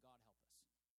 then God help us.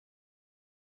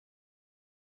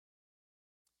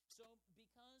 So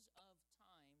because of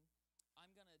time,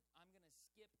 I'm gonna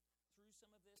skip through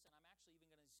some of this, and I'm actually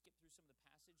even going to skip through some of the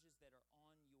passages that are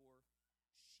on your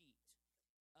sheet.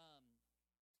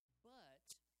 But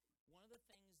one of the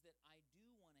things that I do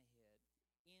want to hit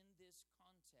in this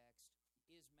context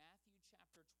is Matthew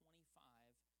chapter 25,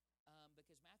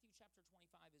 because Matthew chapter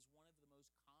 25 is one of the most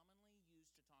commonly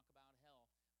used to talk about hell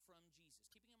from Jesus.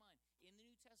 Keeping in mind, in the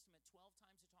New Testament, 12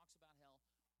 times it talks about hell.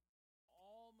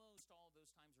 Almost all of those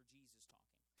times are Jesus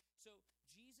talking. So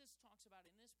Jesus talks about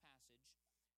in this passage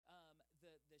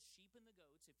the sheep and the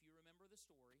goats. If you remember the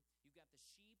story, you've got the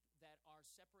sheep that are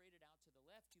separated out to the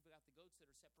left. You've got the goats that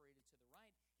are separated to the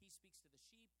right. He speaks to the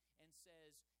sheep and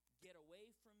says, "Get away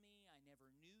from me. I never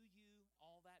knew you,"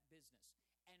 all that business.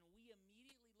 And we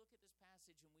immediately look at this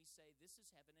passage and we say, this is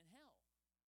heaven and hell.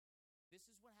 This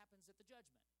is what happens at the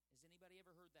judgment. Has anybody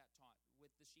ever heard that taught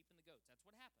with the sheep and the goats? That's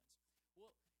what happens.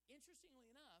 Well, interestingly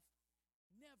enough,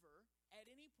 never at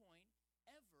any point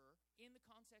ever in the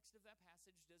context of that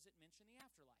passage does it mention the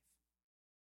afterlife.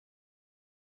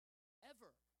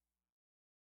 Ever.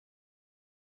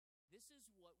 This is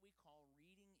what we call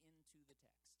reading into the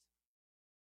text.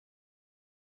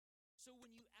 So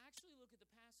when you actually look at the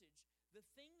passage, the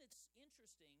thing that's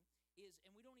interesting is,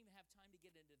 and we don't even have time to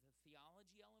get into the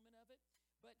theology element of it,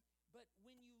 but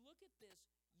when you look at this,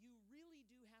 you really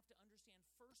do have to understand,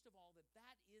 first of all, that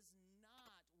that is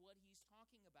not what he's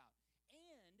talking about.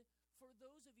 And for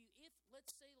those of you, if,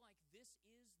 let's say, like this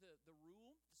is the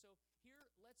rule, so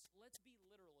here, let's be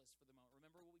literalists for the moment.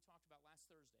 Remember what we talked about last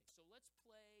Thursday. So let's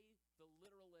play the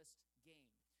literalist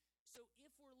game. So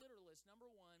if we're literalists, number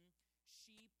one,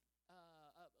 sheep,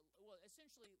 well,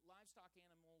 essentially, livestock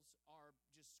animals are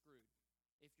just screwed,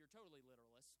 if you're totally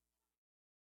literalist.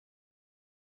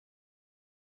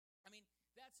 I mean,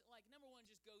 that's like, number one,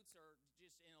 just goats are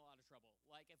just in a lot of trouble.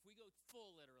 Like, if we go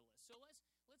full literalist. So let's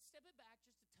step it back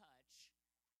just a touch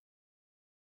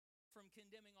from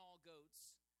condemning all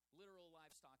goats, literal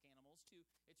livestock animals, to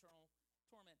eternal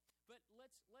torment. But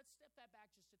let's step that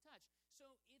back just a touch.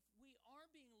 So if we are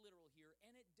being literal here,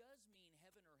 and it does mean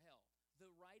heaven or hell, the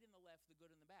right and the left, the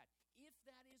good and the bad, if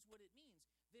that is what it means,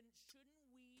 then shouldn't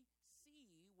we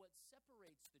see what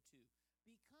separates the two?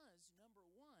 Because, number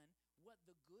one, what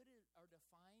the good are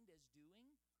defined as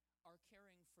doing are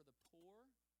caring for the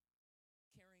poor,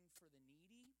 caring for the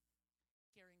needy,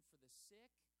 caring for the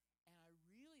sick. And I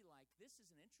really like, this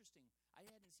is an interesting, I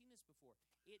hadn't seen this before.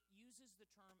 It uses the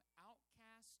term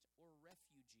outcast or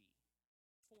refugee,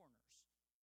 foreigners.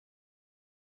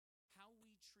 How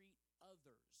we treat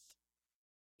others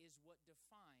is what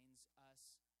defines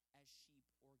us as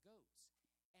sheep or goats.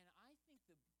 And I think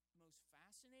the most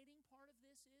fascinating part of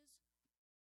this is,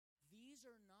 these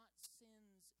are not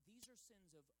sins, these are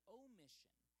sins of omission.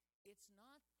 It's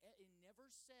not, it never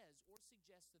says or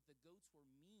suggests that the goats were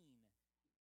mean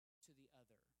to the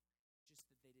other, just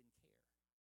that they didn't care.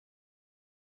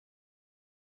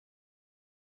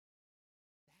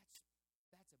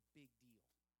 That's a big deal.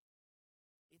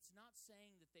 It's not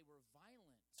saying that they were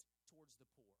violent towards the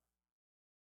poor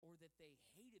or that they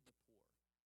hated the poor,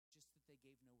 just that they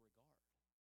gave no regard.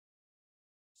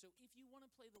 So if you want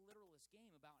to play the literalist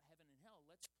game about heaven and hell,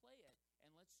 let's play it and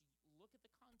let's look at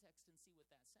the context and see what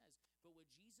that says. But what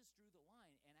Jesus drew the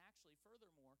line, and actually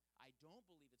furthermore, I don't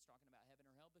believe it's talking about heaven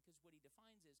or hell, because what he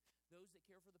defines is those that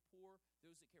care for the poor,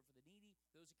 those that care for the needy,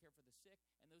 those that care for the sick,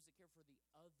 and those that care for the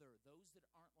other, those that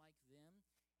aren't like them.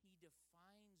 He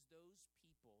defines those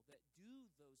people that do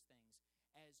those things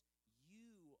as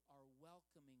you are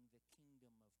welcoming the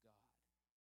kingdom of God.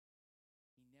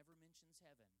 He never mentions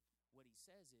heaven. What he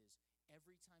says is,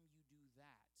 every time you do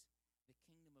that, the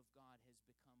kingdom of God has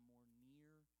become more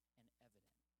near and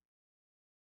evident.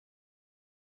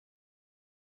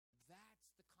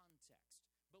 That's the context.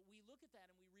 But we look at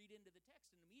that and we read into the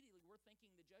text, and immediately we're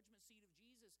thinking the judgment seat of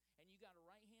Jesus, and you got a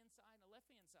right-hand side and a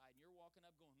left-hand side, and you're walking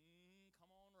up going,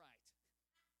 come on right.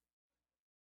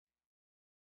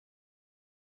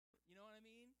 You know what I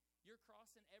mean? You're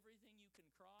crossing everything you can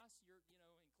cross. You're,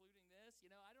 including this.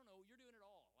 I don't know. You're doing it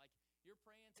all. Like, you're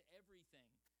praying to everything.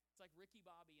 It's like Ricky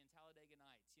Bobby in Talladega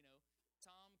Nights,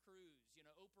 Tom Cruise,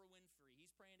 Oprah Winfrey.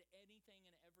 He's praying to anything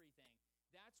and everything.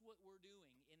 That's what we're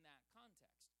doing in that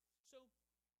context. So,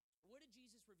 what did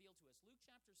Jesus reveal to us? Luke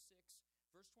chapter 6,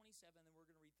 verse 27, then we're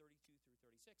going to read 32 through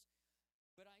 36.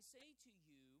 But I say to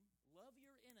you, love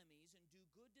your enemies and do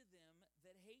good to them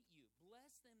that hate you.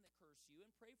 Bless them that curse you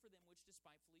and pray for them which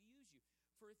despitefully use you.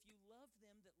 For if you love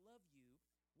them that love you,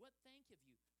 what thank have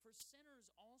you? For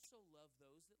sinners also love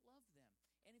those that love them.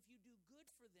 And if you do good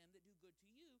for them that do good to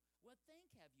you, what thank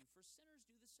have you? For sinners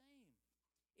do the same.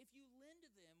 If you lend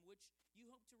to them which you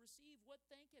hope to receive, what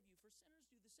thank have you? For sinners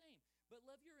do the same. But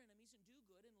love your enemies and do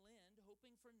good and lend,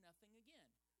 hoping for nothing again.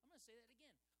 I'm going to say that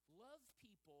again. Love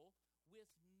people with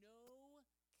no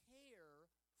care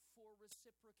for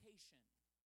reciprocation,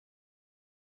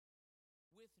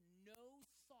 with no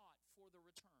thought for the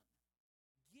return.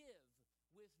 Give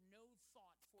with no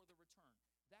thought for the return.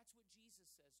 That's what Jesus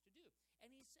says to do.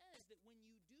 And he says that when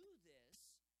you do this,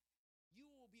 you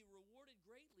will be rewarded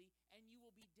greatly, and you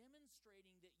will be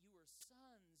demonstrating that you are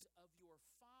sons of your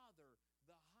Father,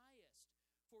 the highest.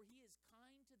 For he is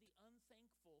kind to the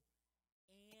unthankful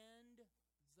and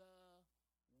the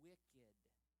wicked.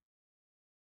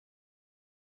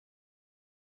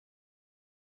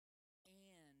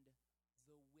 And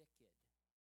the wicked.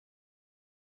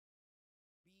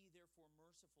 Be therefore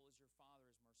merciful as your Father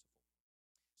is merciful.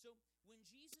 So when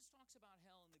Jesus talks about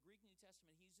hell in the Greek New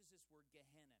Testament, he uses this word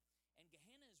Gehenna. And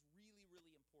Gehenna is really,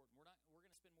 really important. We're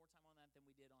going to spend more time on that than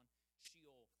we did on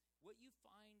Sheol. What you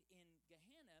find in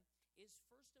Gehenna is,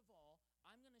 first of all,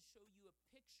 I'm going to show you a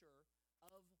picture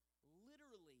of,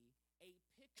 literally a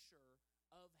picture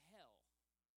of hell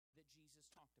that Jesus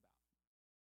talked about.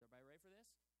 Is everybody ready for this?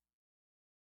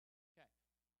 Okay.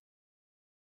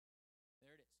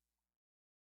 There it is.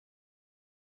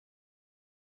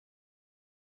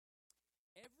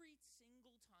 Every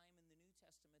single time in the New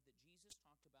Testament that Jesus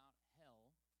talked about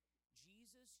hell,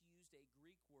 Jesus used a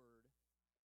Greek word,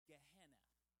 Gehenna.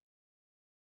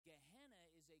 Gehenna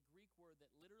is a Greek word that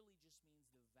literally just means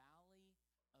the valley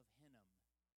of Hinnom.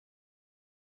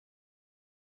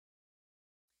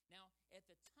 Now, at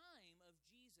the time of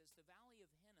Jesus, the valley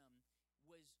of Hinnom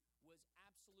was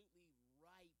absolutely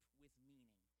ripe with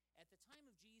meaning. At the time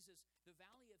of Jesus, the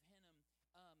valley of Hinnom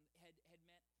had meant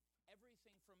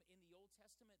everything from, in the Old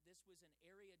Testament, this was an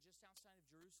area just outside of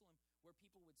Jerusalem where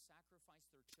people would sacrifice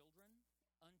their children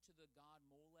unto the god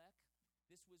Molech.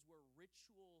 This was where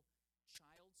ritual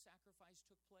child sacrifice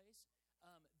took place.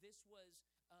 This was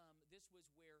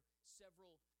where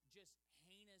several just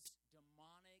heinous,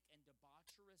 demonic, and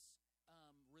debaucherous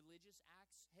religious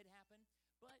acts had happened.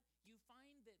 But you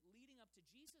find that leading up to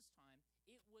Jesus' time,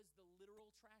 it was the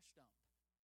literal trash dump.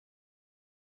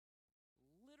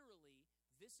 Literally,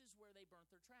 this is where they burnt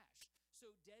their trash.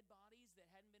 So dead bodies that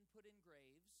hadn't been put in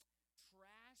graves,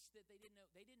 trash that they didn't know.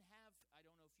 They didn't have, I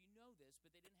don't know if you know this,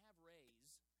 but they didn't have rays.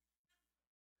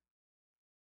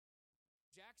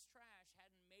 Jack's Trash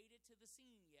hadn't made it to the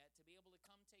scene yet to be able to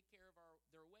come take care of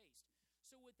their waste.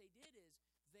 So what they did is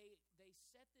they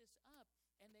set this up,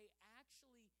 and they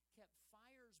actually kept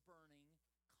fires burning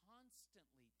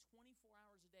constantly, 24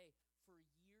 hours a day, for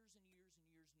years and years and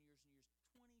years and years and years,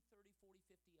 20, 30, 40,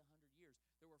 50, 100 years.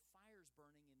 There were fires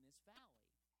burning in this valley.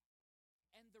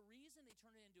 And the reason they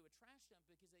turned it into a trash dump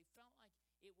because they felt like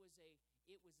it was a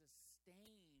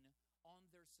stain on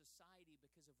their society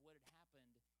because of what had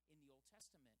happened in the Old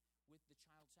Testament with the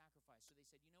child sacrifice. So they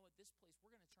said, you know what, this place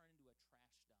we're going to turn into a trash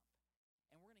dump.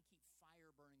 And we're going to keep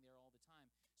fire burning there all the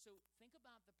time. So think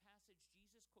about the passage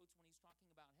Jesus quotes when he's talking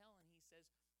about hell, and he says,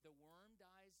 the worm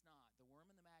dies not, the worm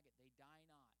and the maggot, they die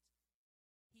not.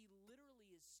 He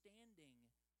literally is standing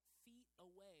feet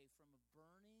away from a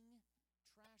burning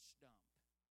trash dump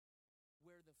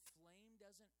where the flame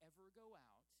doesn't ever go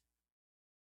out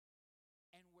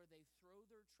and where they throw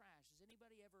their trash. Has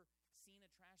anybody ever seen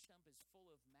a trash dump is full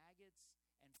of maggots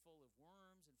and full of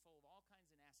worms and full of all kinds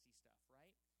of nasty stuff,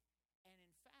 right? And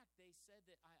in fact, they said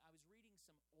that, I was reading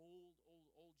some old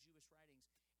Jewish writings,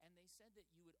 and they said that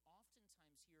you would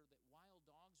oftentimes hear that wild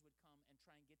dogs would come and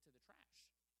try and get to the trash.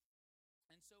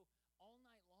 And so all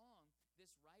night long,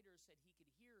 this writer said he could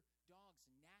hear dogs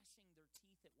gnashing their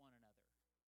teeth at one another.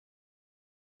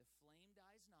 The flame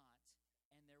dies not,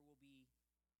 and there will be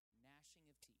gnashing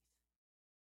of teeth.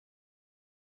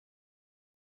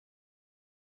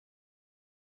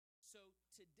 So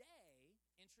today,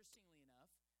 interestingly enough,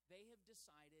 they have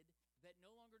decided that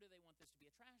no longer do they want this to be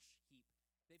a trash heap.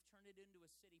 They've turned it into a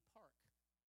city park.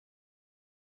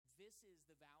 This is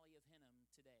the Valley of Hinnom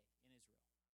today in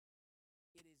Israel.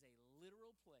 It is a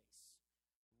literal place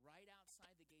right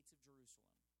outside the gates of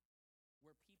Jerusalem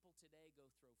where people today go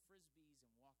throw frisbees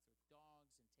and walk their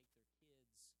dogs and take their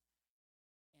kids.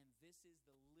 And this is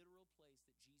the literal place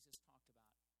that Jesus talked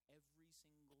about every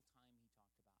single time he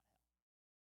talked about hell.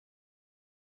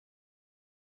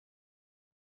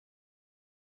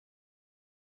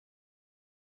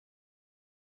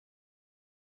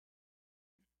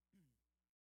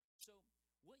 So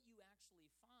what you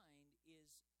actually find is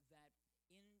that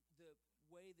in the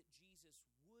way that Jesus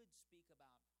would speak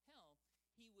about hell,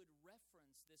 he would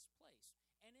reference this place.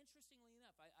 And interestingly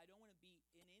enough, I don't want to be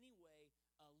in any way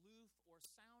aloof or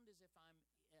sound as if I'm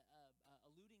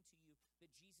alluding to you that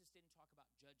Jesus didn't talk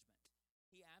about judgment.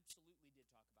 He absolutely did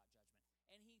talk about judgment.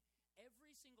 And he,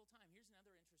 every single time, here's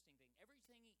another interesting thing.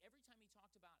 Every time he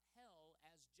talked about hell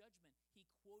as judgment, he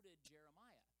quoted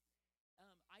Jeremiah.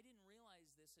 I didn't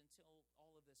realize this until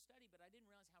all of this study, but I didn't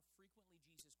realize how frequently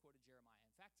Jesus quoted Jeremiah.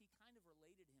 In fact, he kind of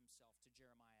related himself to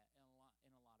Jeremiah in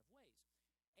a lot of ways.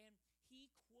 And he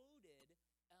quoted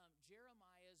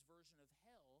Jeremiah's version of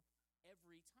hell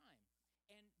every time.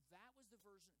 And that was the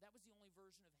only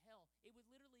version of hell. It would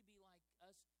literally be like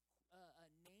us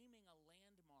naming a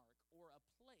landmark or a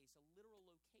place, a literal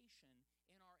location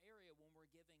in our area when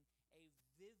we're giving a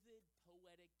vivid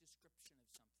poetic description of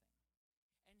something.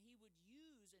 And he would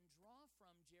use and draw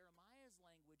from Jeremiah's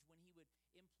language when he would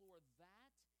implore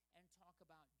that and talk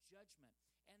about judgment.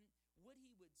 And what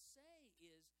he would say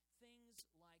is things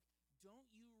like, don't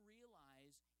you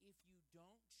realize if you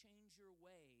don't change your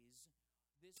ways,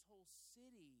 this whole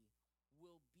city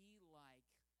will be like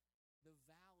the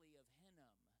valley of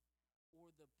Hinnom,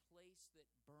 or the place that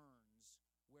burns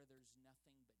where there's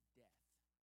nothing but death.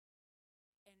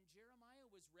 And Jeremiah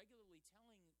was regularly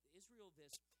telling Israel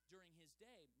this during his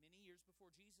day, many years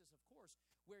before Jesus, of course,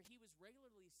 where he was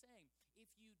regularly saying, if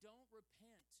you don't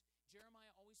repent,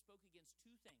 Jeremiah always spoke against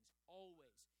two things,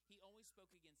 always. He always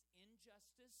spoke against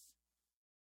injustice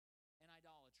and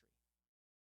idolatry.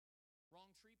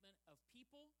 Wrong treatment of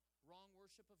people, wrong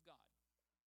worship of God,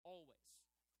 always.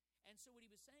 And so what he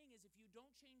was saying is, if you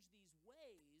don't change these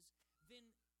ways, then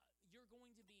you're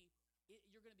going to be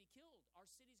killed. Our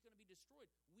city's going to be destroyed.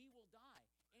 We will die.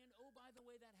 And oh, by the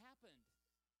way, that happened.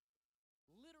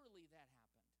 Literally, that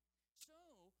happened. So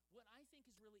what I think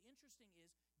is really interesting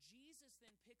is Jesus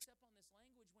then picks up on this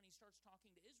language when he starts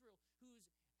talking to Israel, who's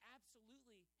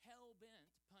absolutely hell-bent,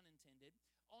 pun intended,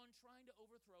 on trying to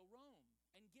overthrow Rome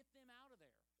and get them out of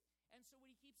there. And so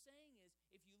what he keeps saying is,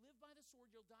 if you live by the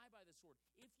sword, you'll die by the sword.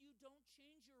 If you don't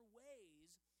change your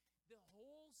ways, the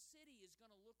whole city is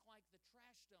going to look like the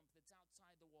trash dump that's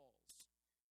outside the walls.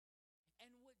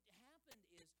 And what happened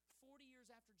is, 40 years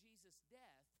after Jesus'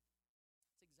 death,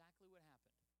 that's exactly what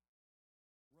happened.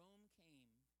 Rome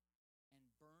came and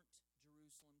burnt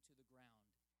Jerusalem to the ground.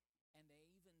 And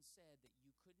they even said that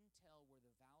you couldn't tell where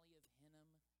the valley of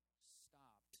Hinnom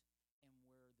stopped and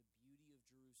where the beauty of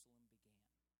Jerusalem began.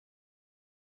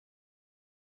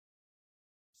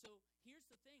 So here's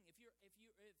the thing. If you're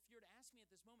to ask me at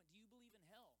this moment, do you believe in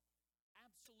hell?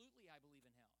 Absolutely, I believe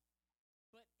in hell.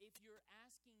 But if you're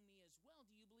asking me as well,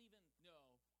 do you believe in, no,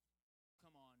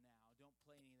 come on now, don't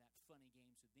play any of that funny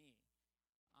games with me.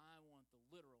 I want the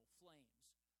literal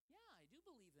flames. Yeah, I do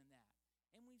believe in that.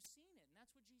 And we've seen it, and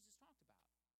that's what Jesus talked about.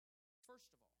 First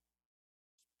of all, just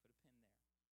put a pin there.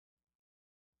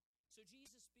 So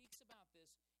Jesus speaks about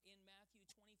this in Matthew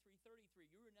 23:33.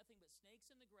 You are nothing but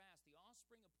snakes in the grass, the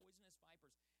offspring of poisonous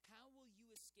vipers. How will you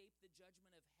escape the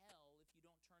judgment of hell if you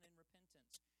don't turn in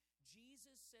repentance?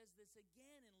 Jesus says this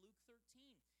again in Luke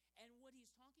 13. And what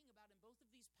he's talking about in both of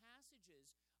these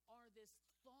passages are this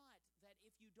thought that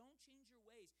if you don't change your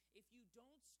ways, if you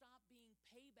don't stop being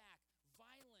payback,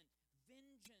 violent,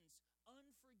 vengeance,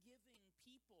 unforgiving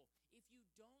people, if you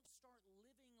don't start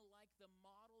living like the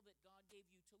model that God gave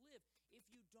you to live, if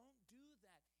you don't do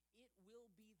that, it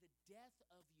will be the death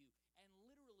of you. And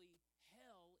literally,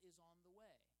 hell is on the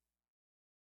way.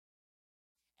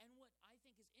 And what I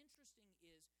think is interesting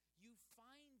is you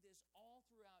find this all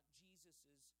throughout Jesus'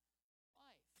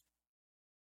 life.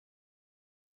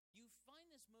 You find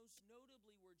this most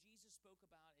notably where Jesus spoke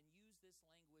about and used this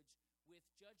language with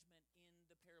judgment in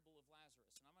the parable of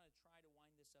Lazarus. And I'm going to try to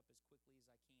wind this up as quickly as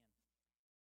I can.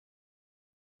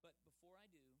 But before I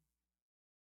do,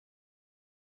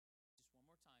 just one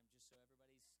more time, just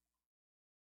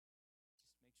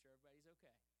make sure everybody's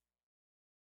okay.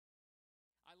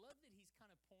 I love that he's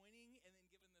kind of pointing and then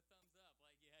giving the thumbs up,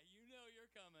 like, yeah, you know you're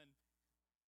coming.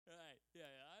 Right, yeah,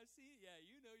 I see, yeah,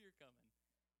 you know you're coming.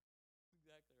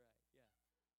 Exactly right,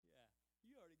 yeah.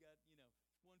 You already got,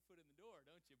 1 foot in the door,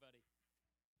 don't you, buddy?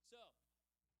 So,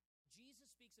 Jesus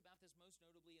speaks about this most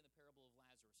notably in the parable of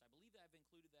Lazarus. I believe that I've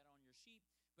included that on your sheet,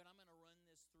 but I'm going to run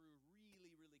this through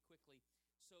really, really quickly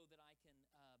so that I can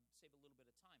save a little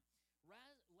bit of time.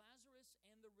 Lazarus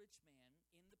and the rich man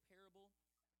in the parable,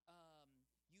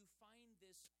 you find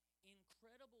this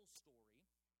incredible story,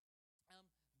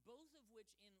 both of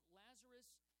which in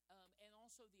Lazarus and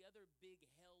also the other big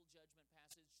hell judgment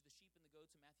passage, the sheep and the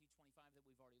goats in Matthew 25 that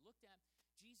we've already looked at,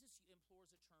 Jesus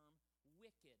employs a term,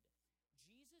 wicked.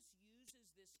 Jesus uses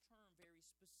this term very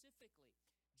specifically.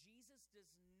 Jesus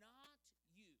does not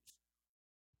use, like,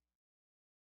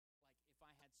 if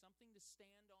I had something to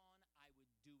stand on, I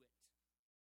would do it.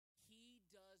 He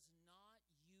does not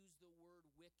use the word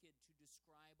wicked to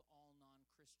describe all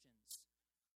non-Christians.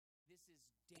 This is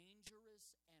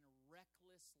dangerous and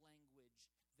reckless language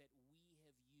that we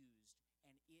have used,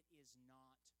 and it is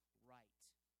not right.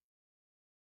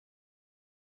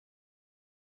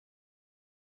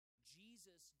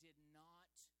 Jesus did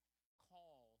not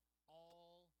call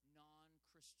all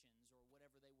non-Christians, or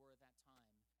whatever they were at that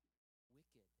time,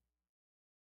 wicked.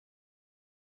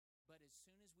 But as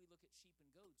soon as we look at sheep and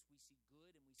goats, we see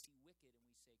good and we see wicked, and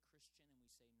we say Christian and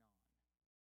we say non.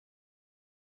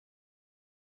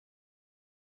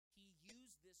 He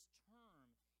used this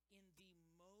term in the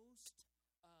most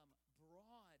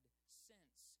broad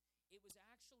sense. It was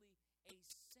actually a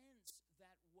sense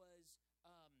that was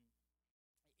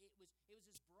it was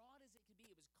as broad as it could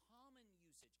be. It was common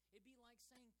usage. It'd be like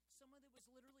saying someone that was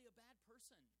literally a bad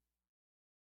person.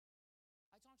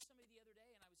 I talked to somebody the other day,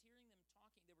 and I was hearing them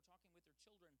talking. They were talking with their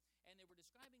children, and they were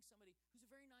describing somebody who's a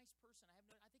very nice person. I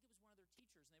think it was one of their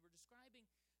teachers, and they were describing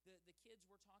the kids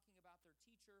were talking about their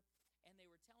teacher, and they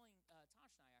were telling Tosh and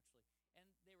I actually,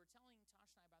 and they were telling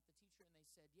Tosh and I about the teacher, and they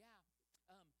said, but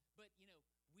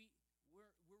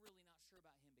we're really not sure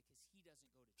about him because he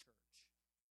doesn't go to church.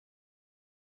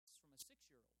 It's from a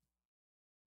 6-year-old.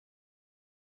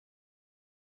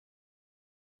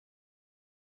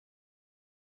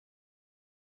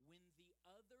 When the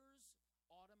others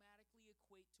automatically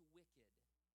equate to wicked,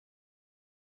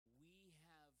 we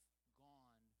have gone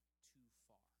too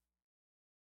far.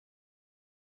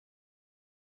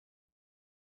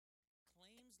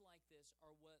 Claims like this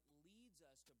are what leads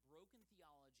us to broken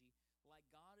theology, like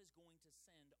God is going to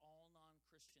send all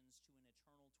non-Christians to an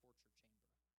eternal torture chamber.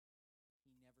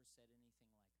 He never said anything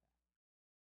like that.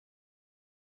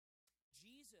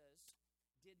 Jesus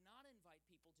did not invite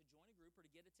people to join a group or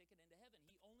to get a ticket into heaven.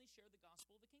 He only shared the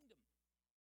gospel of the kingdom.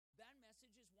 That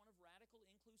message is one of radical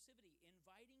inclusivity,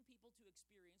 inviting people to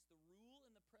experience the rule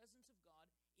and the presence of God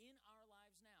in our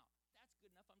lives now. That's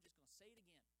good enough. I'm just going to say it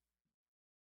again.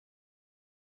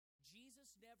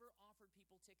 Jesus never offered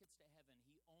people tickets to heaven.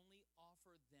 He only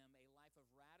offered them a life of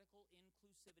radical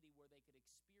inclusivity where they could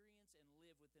experience and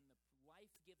live within the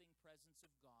life-giving presence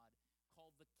of God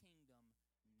called the kingdom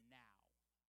now.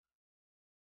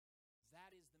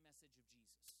 That is the message of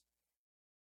Jesus.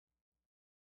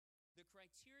 The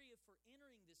criteria for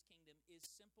entering this kingdom is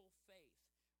simple faith.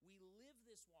 We live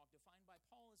this walk, defined by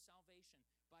Paul as salvation,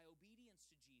 by obedience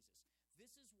to Jesus.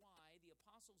 This is why the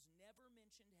apostles never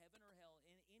mentioned heaven or hell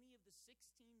in any of the 16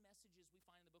 messages we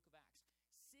find in the book of Acts.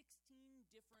 16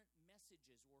 different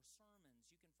messages or sermons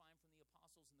you can find from the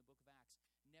apostles in the book of Acts.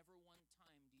 Never one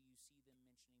time do you see them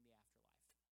mentioning the afterlife.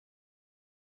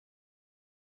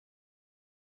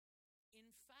 In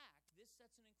fact, this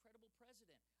sets an incredible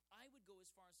precedent. I would go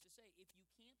as far as to say, if you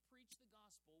can't preach the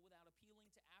gospel without appealing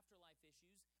to afterlife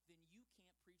issues, then you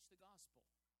can't preach the gospel.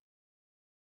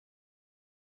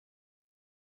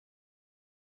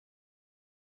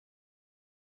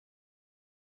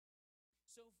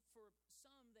 So for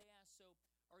some, they ask, so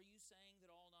are you saying that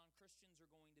all non-Christians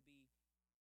are going to be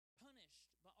punished,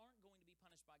 but aren't going to be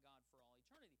punished by God for all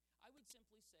eternity? I would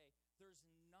simply say there's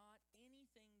not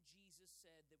anything Jesus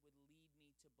said that would lead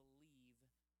me to believe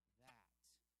that.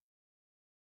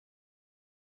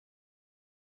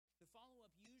 The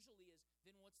follow-up usually is,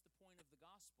 then what's the point of the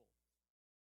gospel?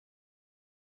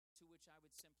 To which I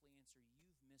would simply answer,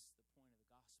 you've missed the point of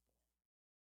the gospel.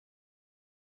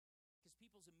 Because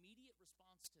people's immediate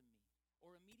response to me,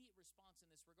 or immediate response in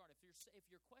this regard, if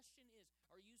your question is,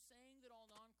 are you saying that all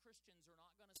non-Christians are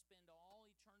not going to spend all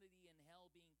eternity in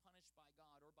hell being punished by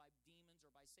God or by demons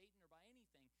or by Satan or by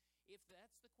anything? If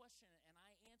that's the question, and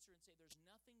I answer and say there's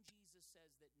nothing Jesus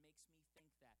says that makes me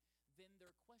think that, then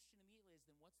their question immediately is,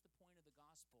 then what's the point of the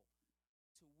gospel?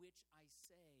 To which I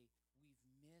say, we've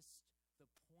missed the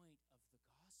point of the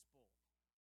gospel.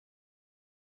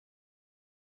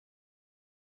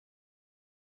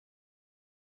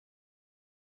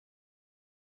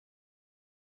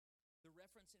 The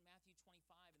reference in Matthew 25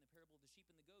 in the parable of the sheep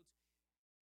and the goats,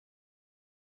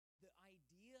 the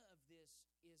idea of this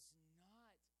is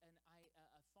not a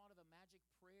thought of a magic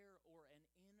prayer or an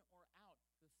in or out.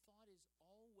 The thought is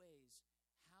always,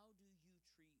 how do you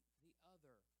treat the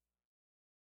other?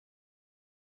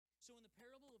 So in the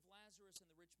parable of Lazarus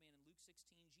and the rich man in Luke 16,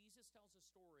 Jesus tells a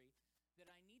story that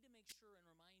I need to make sure and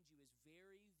remind you is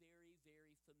very, very,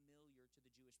 very familiar to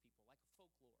the Jewish people, like a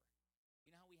folklore.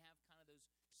 You know how we have kind of those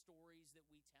stories that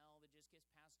we tell that just gets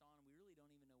passed on and we really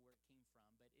don't even know where it came from,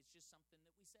 but it's just something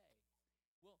that we say.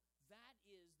 Well, that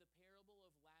is the parable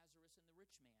of Lazarus and the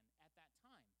rich man at that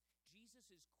time. Jesus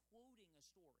is quoting a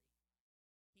story.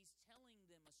 He's telling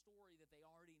them a story that they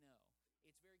already know.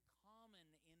 It's very common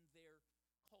in their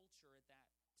culture at that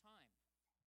time.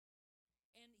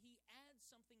 And he adds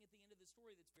something at the end of the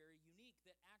story that's very unique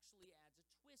that actually adds a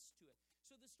twist to it.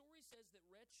 So the story says that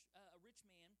a rich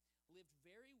man lived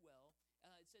very well.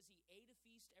 It says he ate a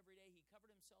feast every day. He covered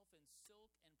himself in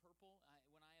silk and purple.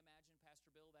 When I imagine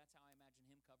Pastor Bill, that's how I imagine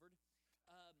him covered.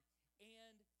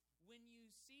 And when you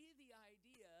see the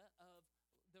idea of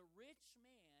the rich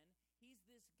man, he's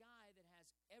this guy that has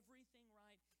everything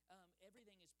right.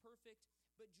 Everything is perfect.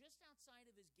 But just outside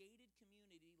of his gated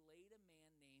community laid a man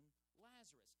named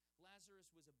Lazarus. Lazarus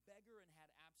was a beggar and had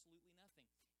absolutely nothing.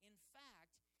 In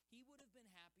fact, he would have been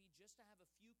happy just to have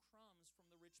a few crumbs from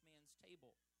the rich man's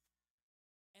table.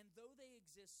 And though they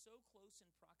exist so close in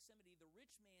proximity, the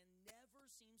rich man never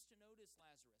seems to notice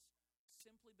Lazarus.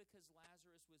 simply because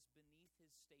Lazarus was beneath his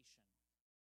station.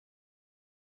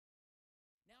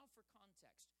 Now for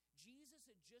context. Jesus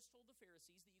had just told the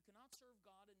Pharisees that you cannot serve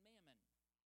God and mammon.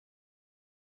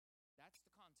 That's the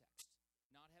context.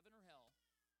 Not heaven or hell.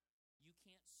 You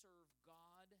can't serve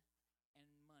God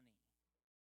and money.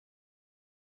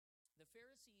 The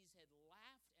Pharisees had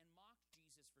laughed and mocked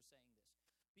Jesus for saying this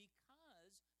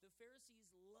because the Pharisees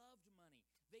loved money.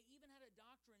 They even had a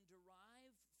doctrine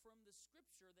derived from the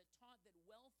scripture that taught that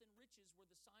wealth and riches were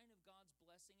the sign of God's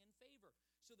blessing and favor.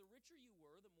 So the richer you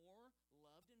were, the more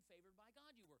loved and favored by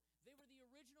God you were. They were the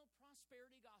original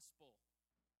prosperity gospel.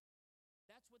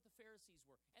 That's what the Pharisees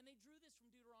were. And they drew this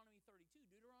from Deuteronomy 32.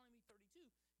 Deuteronomy 32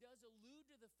 does allude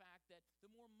to the fact that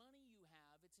the more money you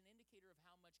have, it's an indicator of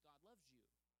how much God loves you.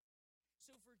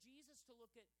 So for Jesus to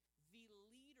look at the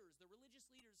leaders, the religious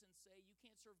leaders, and say, you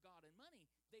can't serve God and money,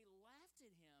 they laughed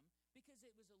at him because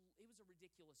it was a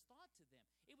ridiculous thought to them.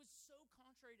 It was so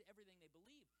contrary to everything they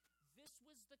believed. This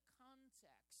was the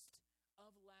context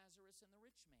of Lazarus and the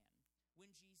rich man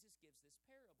when Jesus gives this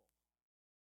parable.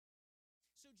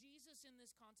 So Jesus, in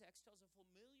this context, tells a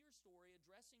familiar story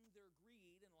addressing their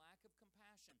greed and lack of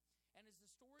compassion. And as the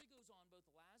story goes on, both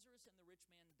Lazarus and the rich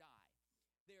man die.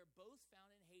 They are both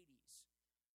found in Hades.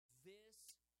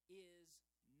 This is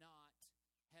not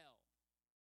hell.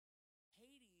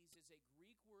 Hades is a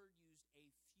Greek word used a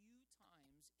few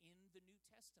times in the New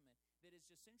Testament that is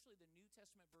essentially the New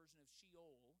Testament version of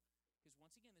Sheol, because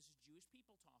once again, this is Jewish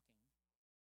people talking.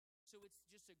 So it's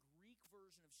just a Greek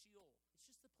version of Sheol. It's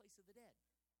just the place of the dead.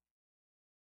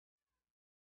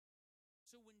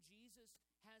 So when Jesus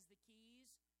has the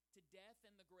keys to death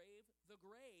and the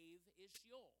grave is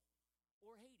Sheol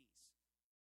or Hades.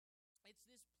 It's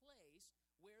this place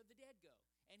where the dead go.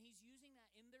 And he's using that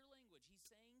in their language. He's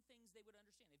saying things they would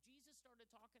understand. If Jesus started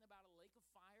talking about a lake of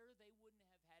fire, they wouldn't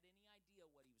have had any idea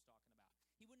what he was talking about.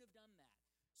 He wouldn't have done that.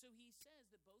 So he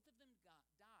says that both of them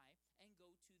die and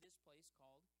go to this place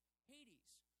called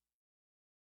Hades.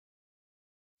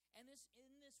 And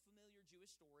in this familiar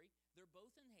Jewish story, they're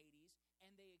both in Hades,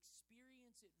 and they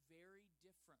experience it very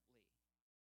differently.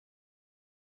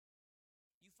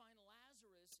 You find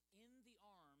Lazarus in the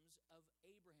arms of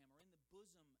Abraham, or in the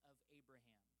bosom of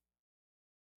Abraham.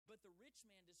 But the rich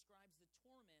man describes the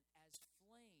torment as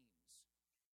flames.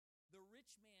 The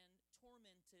rich man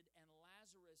tormented, and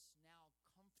Lazarus now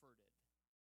comforted.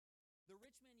 The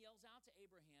rich man yells out to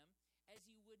Abraham as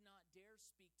he would not dare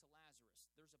speak to Lazarus.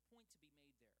 There's a point to be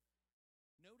made there.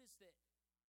 Notice that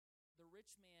the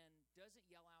rich man doesn't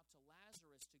yell out to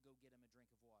Lazarus to go get him a drink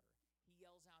of water. He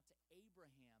yells out to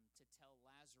Abraham to tell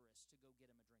Lazarus to go get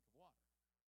him a drink of water.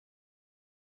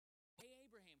 Hey,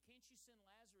 Abraham, can't you send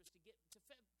Lazarus to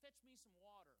fetch me some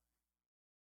water?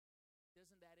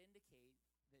 Doesn't that indicate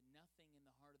that nothing in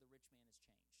the heart of the rich man has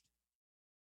changed?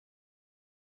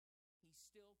 He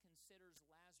still considers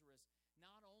Lazarus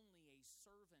not only a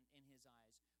servant in his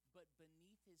eyes, but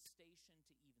beneath his station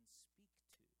to even speak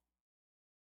to.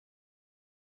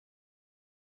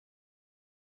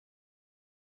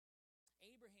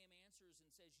 Abraham answers and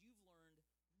says, you've learned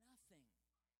nothing.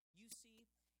 You see,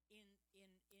 in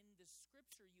the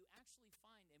scripture, you actually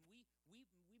find, and we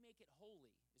make it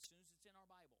holy as soon as it's in our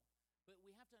Bible, but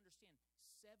we have to understand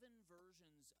 7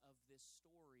 versions of this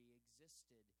story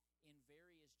existed in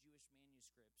various Jewish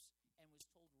manuscripts and was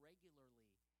told regularly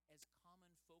as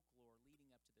common folklore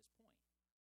leading up to this point.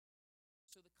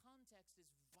 So the context is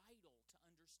vital to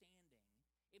understanding.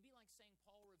 It'd be like saying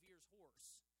Paul Revere's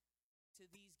horse to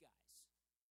these guys.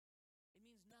 It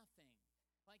means nothing.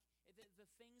 Like the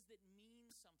things that mean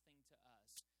something to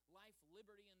us. Life,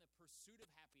 liberty, and the pursuit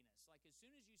of happiness. Like as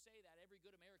soon as you say that, every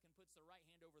good American puts their right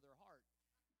hand over their heart.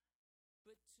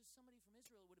 But to somebody from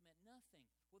Israel, it would have meant nothing.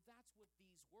 Well, that's what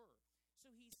these were. So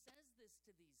he says this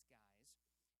to these guys,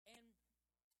 and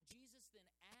Jesus then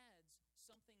adds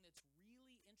something that's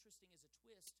really interesting as a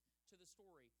twist to the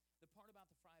story, the part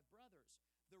about the 5 brothers.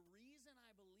 The reason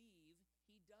I believe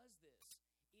he does this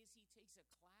is he takes a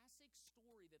classic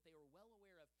story that they were well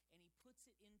aware of and he puts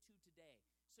it into today.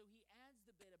 So he adds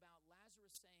the bit about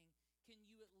Lazarus saying, can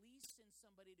you at least send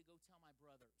somebody to go tell my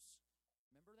brothers?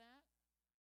 Remember that?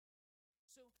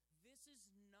 So this is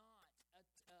not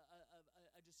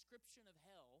a description of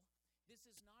hell. This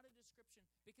is not a description,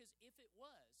 because if it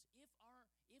was, if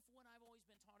what I've always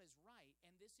been taught is right,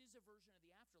 and this is a version of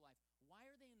the afterlife, why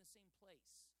are they in the same place?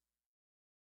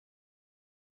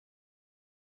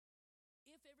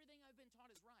 If everything I've been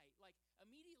taught is right, like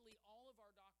immediately all of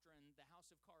our doctrine, the house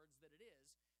of cards that it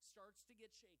is, starts to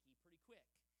get shaky pretty quick.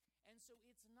 And so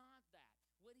it's not that.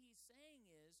 What he's saying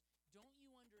is, don't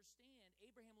you understand?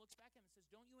 Abraham looks back at him and says,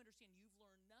 don't you understand? You've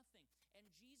learned nothing. And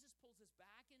Jesus pulls us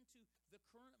back into the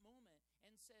current moment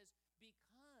and says,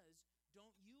 because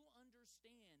don't you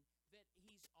understand that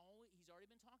he's already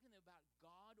been talking to them about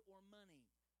God or money,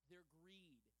 their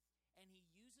greed. And he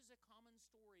uses a common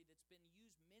story that's been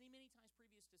used many, many times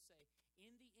previous to say,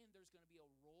 in the end, there's going to be a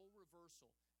role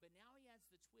reversal. But now he adds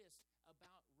the twist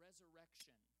about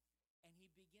resurrection. And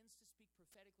he begins to speak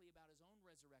prophetically about his own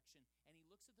resurrection. And he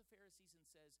looks at the Pharisees and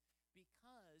says,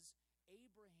 because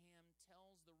Abraham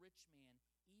tells the rich man,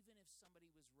 even if somebody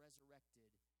was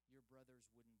resurrected, your brothers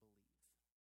wouldn't believe.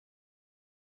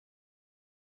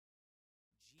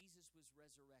 Jesus was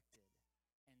resurrected,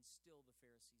 and still the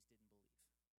Pharisees didn't believe.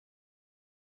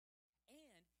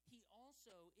 And he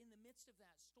also, in the midst of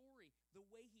that story, the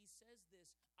way he says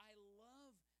this, I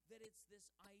love that it's this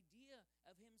idea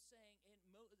of him saying,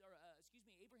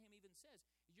 Abraham even says,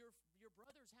 your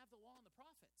brothers have the law and the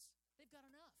prophets. They've got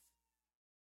enough.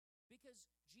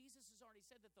 Because Jesus has already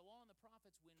said that the law and the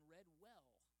prophets, when read well,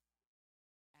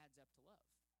 adds up to love.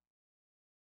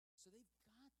 So they've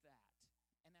got that,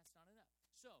 and that's not enough.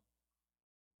 So,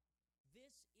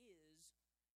 this is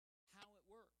how it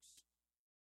works.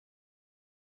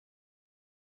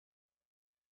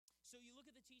 So you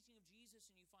look at the teaching of Jesus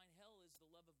and you find hell is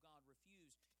the love of God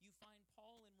refused. You find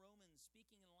Paul in Romans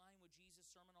speaking in line with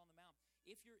Jesus' Sermon on the Mount.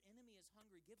 If your enemy is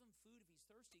hungry, give him food. If he's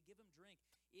thirsty, give him drink.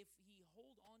 If he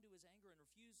hold on to his anger and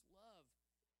refuse love,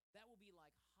 that will be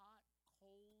like hot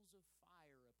coals of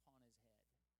fire upon his head.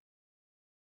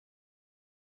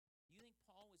 You think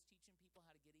Paul was teaching people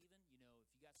how to get even? You know,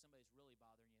 if you got somebody that's really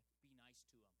bothering you, be nice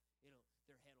to them.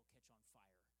 Their head will catch on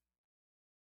fire.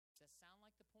 Does that sound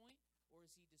like the point? Or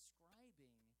is he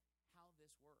describing how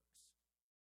this works?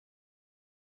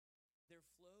 There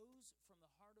flows from the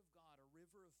heart of God a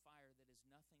river of fire that is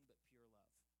nothing but pure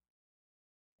love.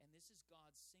 And this is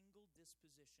God's single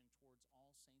disposition towards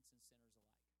all saints and sinners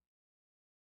alike.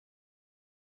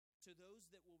 To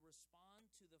those that will respond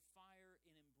to the fire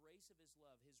in embrace of his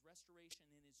love, his restoration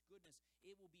and his goodness,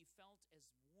 it will be felt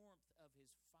as warmth of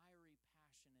his fiery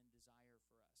passion and desire for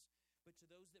us. But to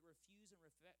those that refuse and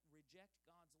reject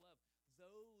God's love,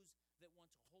 those that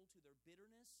want to hold to their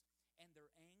bitterness and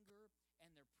their anger and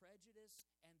their prejudice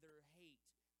and their hate,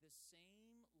 the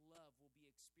same love will be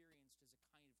experienced as a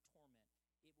kind of torment.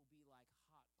 It will be like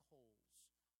hot coals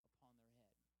upon their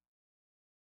head.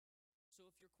 So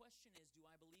if your question is, do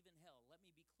I believe in hell? Let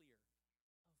me be clear.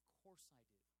 Of course I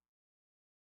do.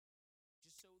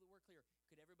 Just so that we're clear,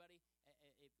 could everybody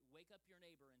wake up your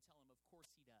neighbor and tell him, of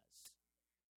course he does?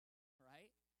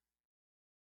 Right?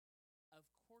 Of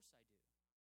course I do.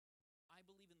 I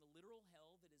believe in the literal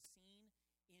hell that is seen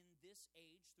in this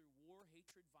age through war,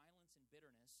 hatred, violence, and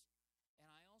bitterness. And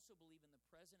I also believe in the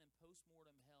present and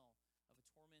post-mortem hell of a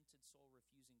tormented soul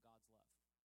refusing God's love.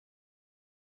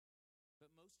 But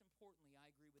most importantly, I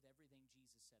agree with everything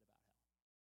Jesus said about hell.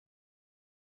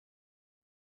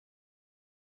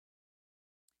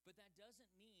 But that doesn't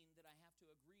mean that I have to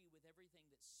agree with everything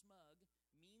that smug,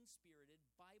 mean-spirited,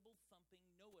 Bible-thumping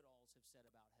know-it-alls have said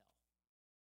about hell.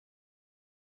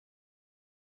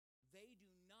 They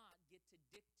do not get to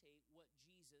dictate what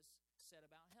Jesus said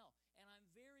about hell. And I'm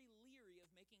very leery of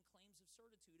making claims of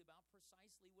certitude about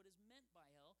precisely what is meant by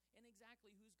hell and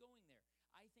exactly who's going there.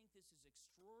 I think this is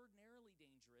extraordinarily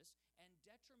dangerous and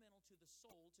detrimental to the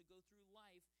soul to go through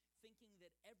life thinking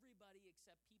that everybody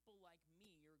except people like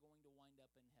me are going to wind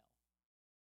up in hell.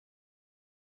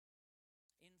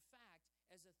 In fact,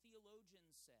 as a theologian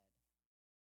said,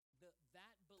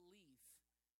 that belief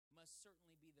must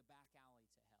certainly be the back alley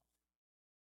to hell.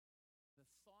 The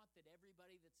thought that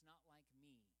everybody that's not like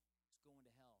me is going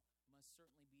to hell must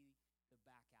certainly be the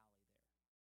back alley there.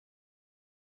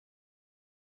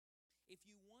 If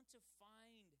you want to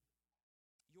find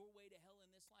your way to hell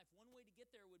in this life, one way to get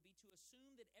there would be to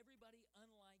assume that everybody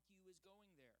unlike you is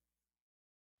going there.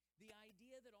 The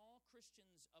idea that all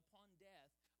Christians upon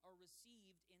death are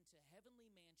received into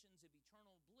heavenly mansions of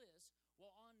eternal bliss,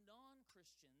 while all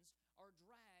non-Christians are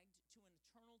dragged to an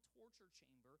eternal torture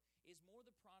chamber, is more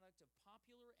the product of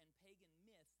popular and pagan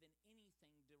myth than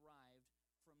anything derived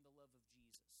from the love of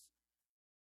Jesus.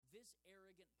 This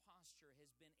arrogant posture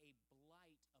has been a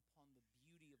blight upon the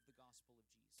beauty of the gospel of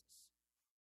Jesus.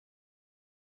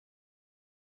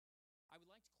 I would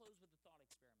like to close with a thought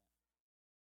experiment.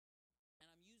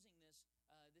 And I'm using this.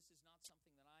 This is not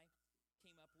something that I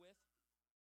came up with,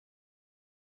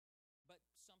 but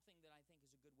something that I think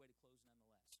is a good way to close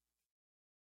nonetheless.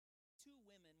 Two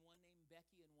women, one named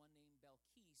Becky and one named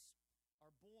Belkis,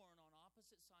 are born on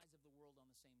opposite sides of the world on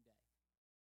the same day.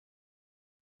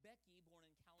 Becky, born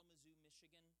in Kalamazoo, Kalamazoo,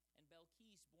 Michigan, and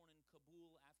Belkis, born in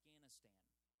Kabul, Afghanistan.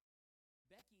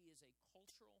 Becky is a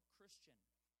cultural Christian.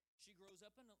 She grows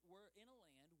up in a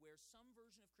land where some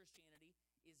version of Christianity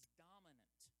is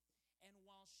dominant. And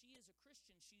while she is a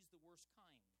Christian, she's the worst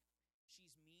kind.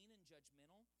 She's mean and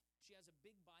judgmental. She has a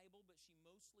big Bible, but she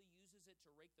mostly uses it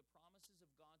to rake the promises of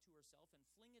God to herself and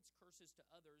fling its curses to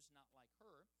others not like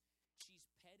her. She's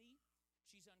petty,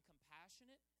 she's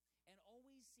uncompassionate, and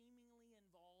always seemingly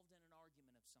involved in an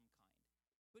argument of some kind.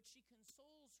 But she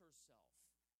consoles herself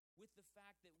with the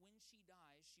fact that when she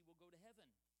dies, she will go to heaven,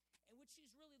 and which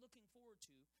she's really looking forward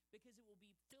to because it will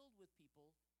be filled with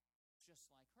people just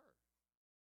like her.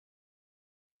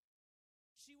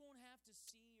 She won't have to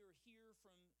see or hear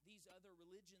from these other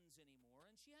religions anymore,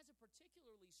 and she has a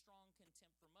particularly strong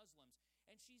contempt for Muslims,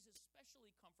 and she's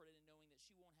especially comforted in knowing that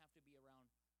she won't have to be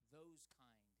around those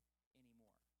kind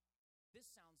anymore. This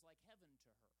sounds like heaven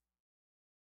to her.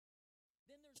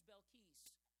 Then there's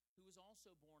Belkis, who was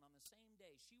also born on the same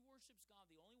day. She worships God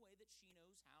the only way that she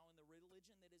knows how in the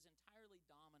religion that is entirely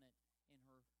dominant in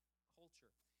her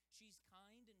culture. She's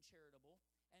kind and charitable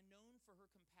and known for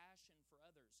her compassion for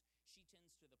others. She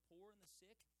tends to the poor and the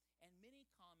sick, and many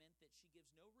comment that she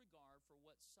gives no regard for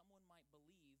what someone might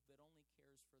believe, but only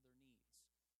cares for their needs.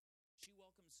 She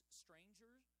welcomes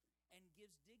strangers and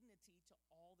gives dignity to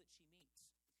all that she meets.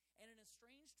 And in a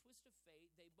strange twist of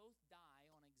fate, they both die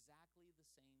on exactly the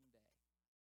same day.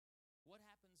 What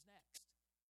happens next?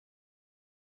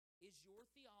 Is your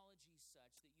theology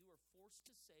such that you are forced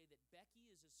to say that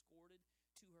Becky is escorted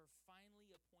to her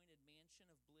finally appointed mansion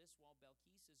of bliss while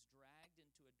Belkis is dragged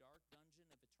into a dark dungeon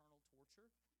of eternal torture?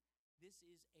 This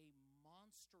is a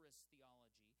monstrous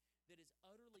theology that is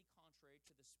utterly contrary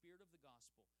to the spirit of the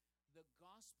gospel. The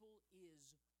gospel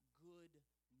is good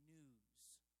news.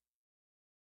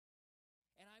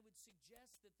 And I would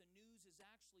suggest that the news is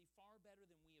actually far better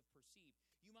than we have perceived.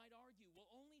 You might argue, well,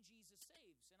 only Jesus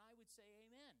saves, and I would say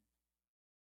amen.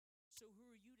 So who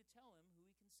are you to tell him who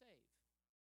he can save?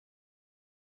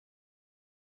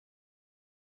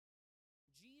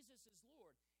 Jesus is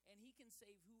Lord, and he can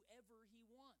save whoever he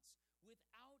wants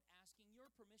without asking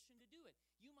your permission to do it.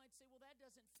 You might say, well, that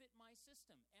doesn't fit my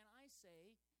system. And I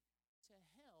say, to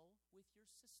hell with your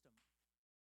system.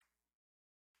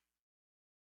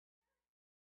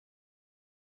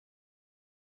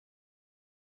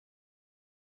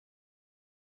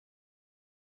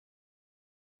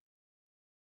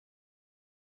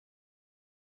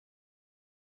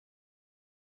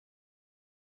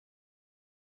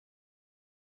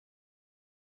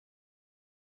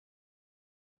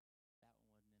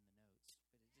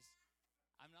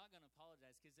 I'm not going to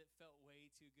apologize because it felt way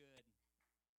too good.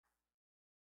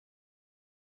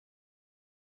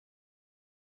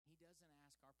 He doesn't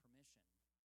ask our permission.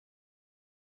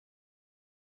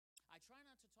 I try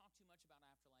not to talk too much about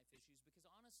afterlife issues because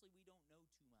honestly, we don't know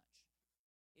too much.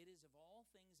 It is of all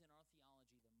things in our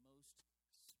theology the most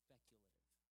speculative.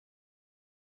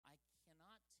 I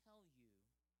cannot tell you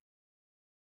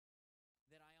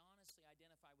that I honestly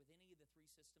identify with any of the three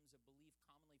systems of belief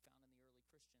commonly found in the early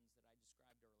Christians that I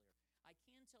described earlier. I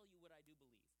can tell you what I do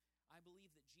believe. I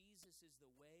believe that Jesus is the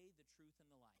way, the truth,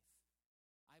 and the life.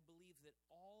 I believe that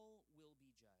all will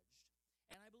be judged.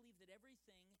 And I believe that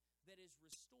everything that is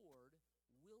restored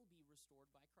will be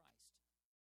restored by Christ.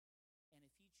 And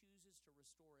if he chooses to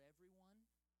restore everyone,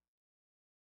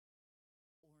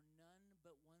 or none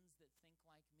but ones that think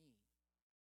like me,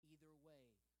 either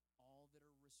way, all that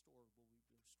are restored will be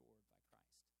restored by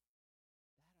Christ.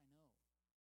 That I know.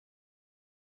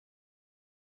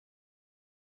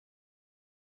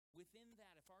 Within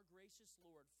that, if our gracious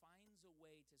Lord finds a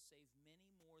way to save many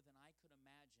more than I could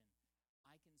imagine,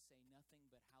 I can say nothing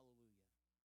but hallelujah.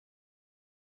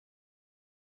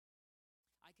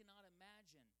 I cannot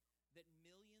imagine that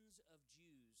millions of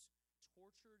Jews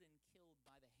tortured and killed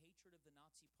by the hatred of the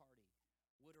Nazi Party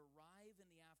would arrive in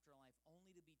the afterlife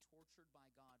only to be tortured by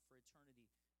God for eternity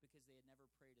because they had never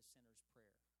prayed a sinner's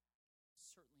prayer.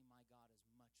 Certainly my God is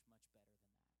much, much better than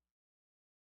that.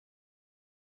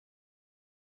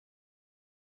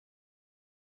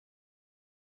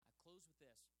 I close with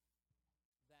this,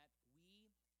 that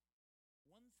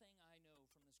one thing I know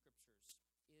from the scriptures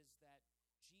is that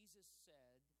Jesus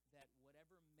said that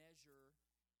whatever measure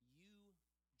you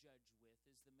judge with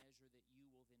is the measure that you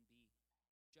will then be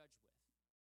judged with.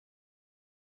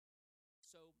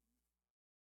 So,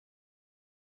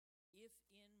 if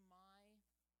in my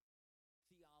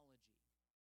theology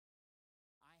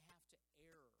I have to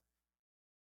err,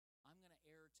 I'm going to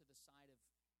err to the side of,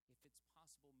 if it's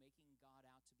possible, making God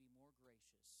out to be more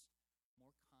gracious,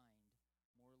 more kind,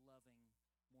 more loving,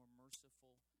 more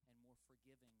merciful, and more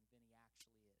forgiving than he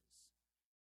actually is.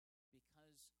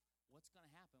 Because what's going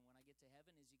to happen when I get to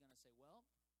heaven? Is he going to say, well,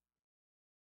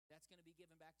 that's going to be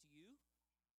given back to you?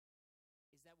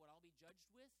 Is that what I'll be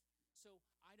judged with? So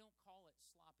I don't call it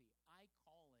sloppy. I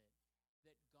call it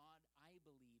that God, I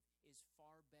believe, is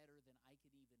far better than I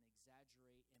could even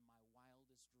exaggerate in my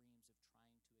wildest dreams of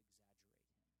trying to exaggerate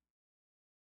him.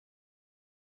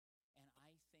 And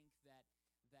I think that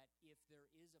if there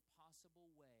is a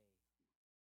possible way,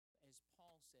 as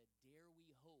Paul said, dare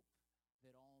we hope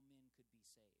that all men could be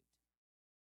saved.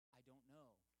 I don't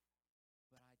know,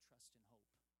 but I trust and hope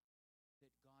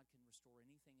that God can restore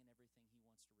anything and everything he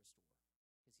wants to restore,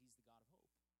 because he's the God of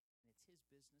hope, and it's his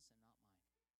business and not mine.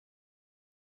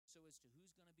 So as to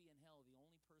who's going to be in hell, the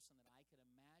only person that I could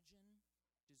imagine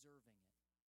deserving it,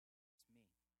 it's me.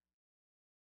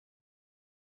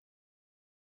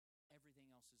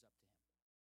 Everything else is up to him.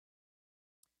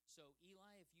 So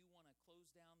Eli, if you want to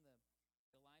close down the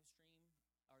live stream,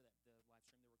 or the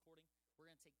recording, we're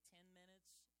going to take 10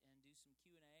 minutes and do some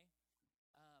Q&A.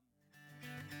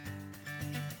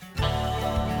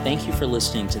 Thank you for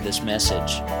listening to this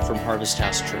message from Harvest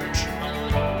House Church.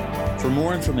 For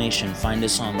more information, find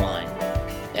us online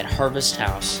at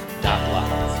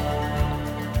harvesthouse.live.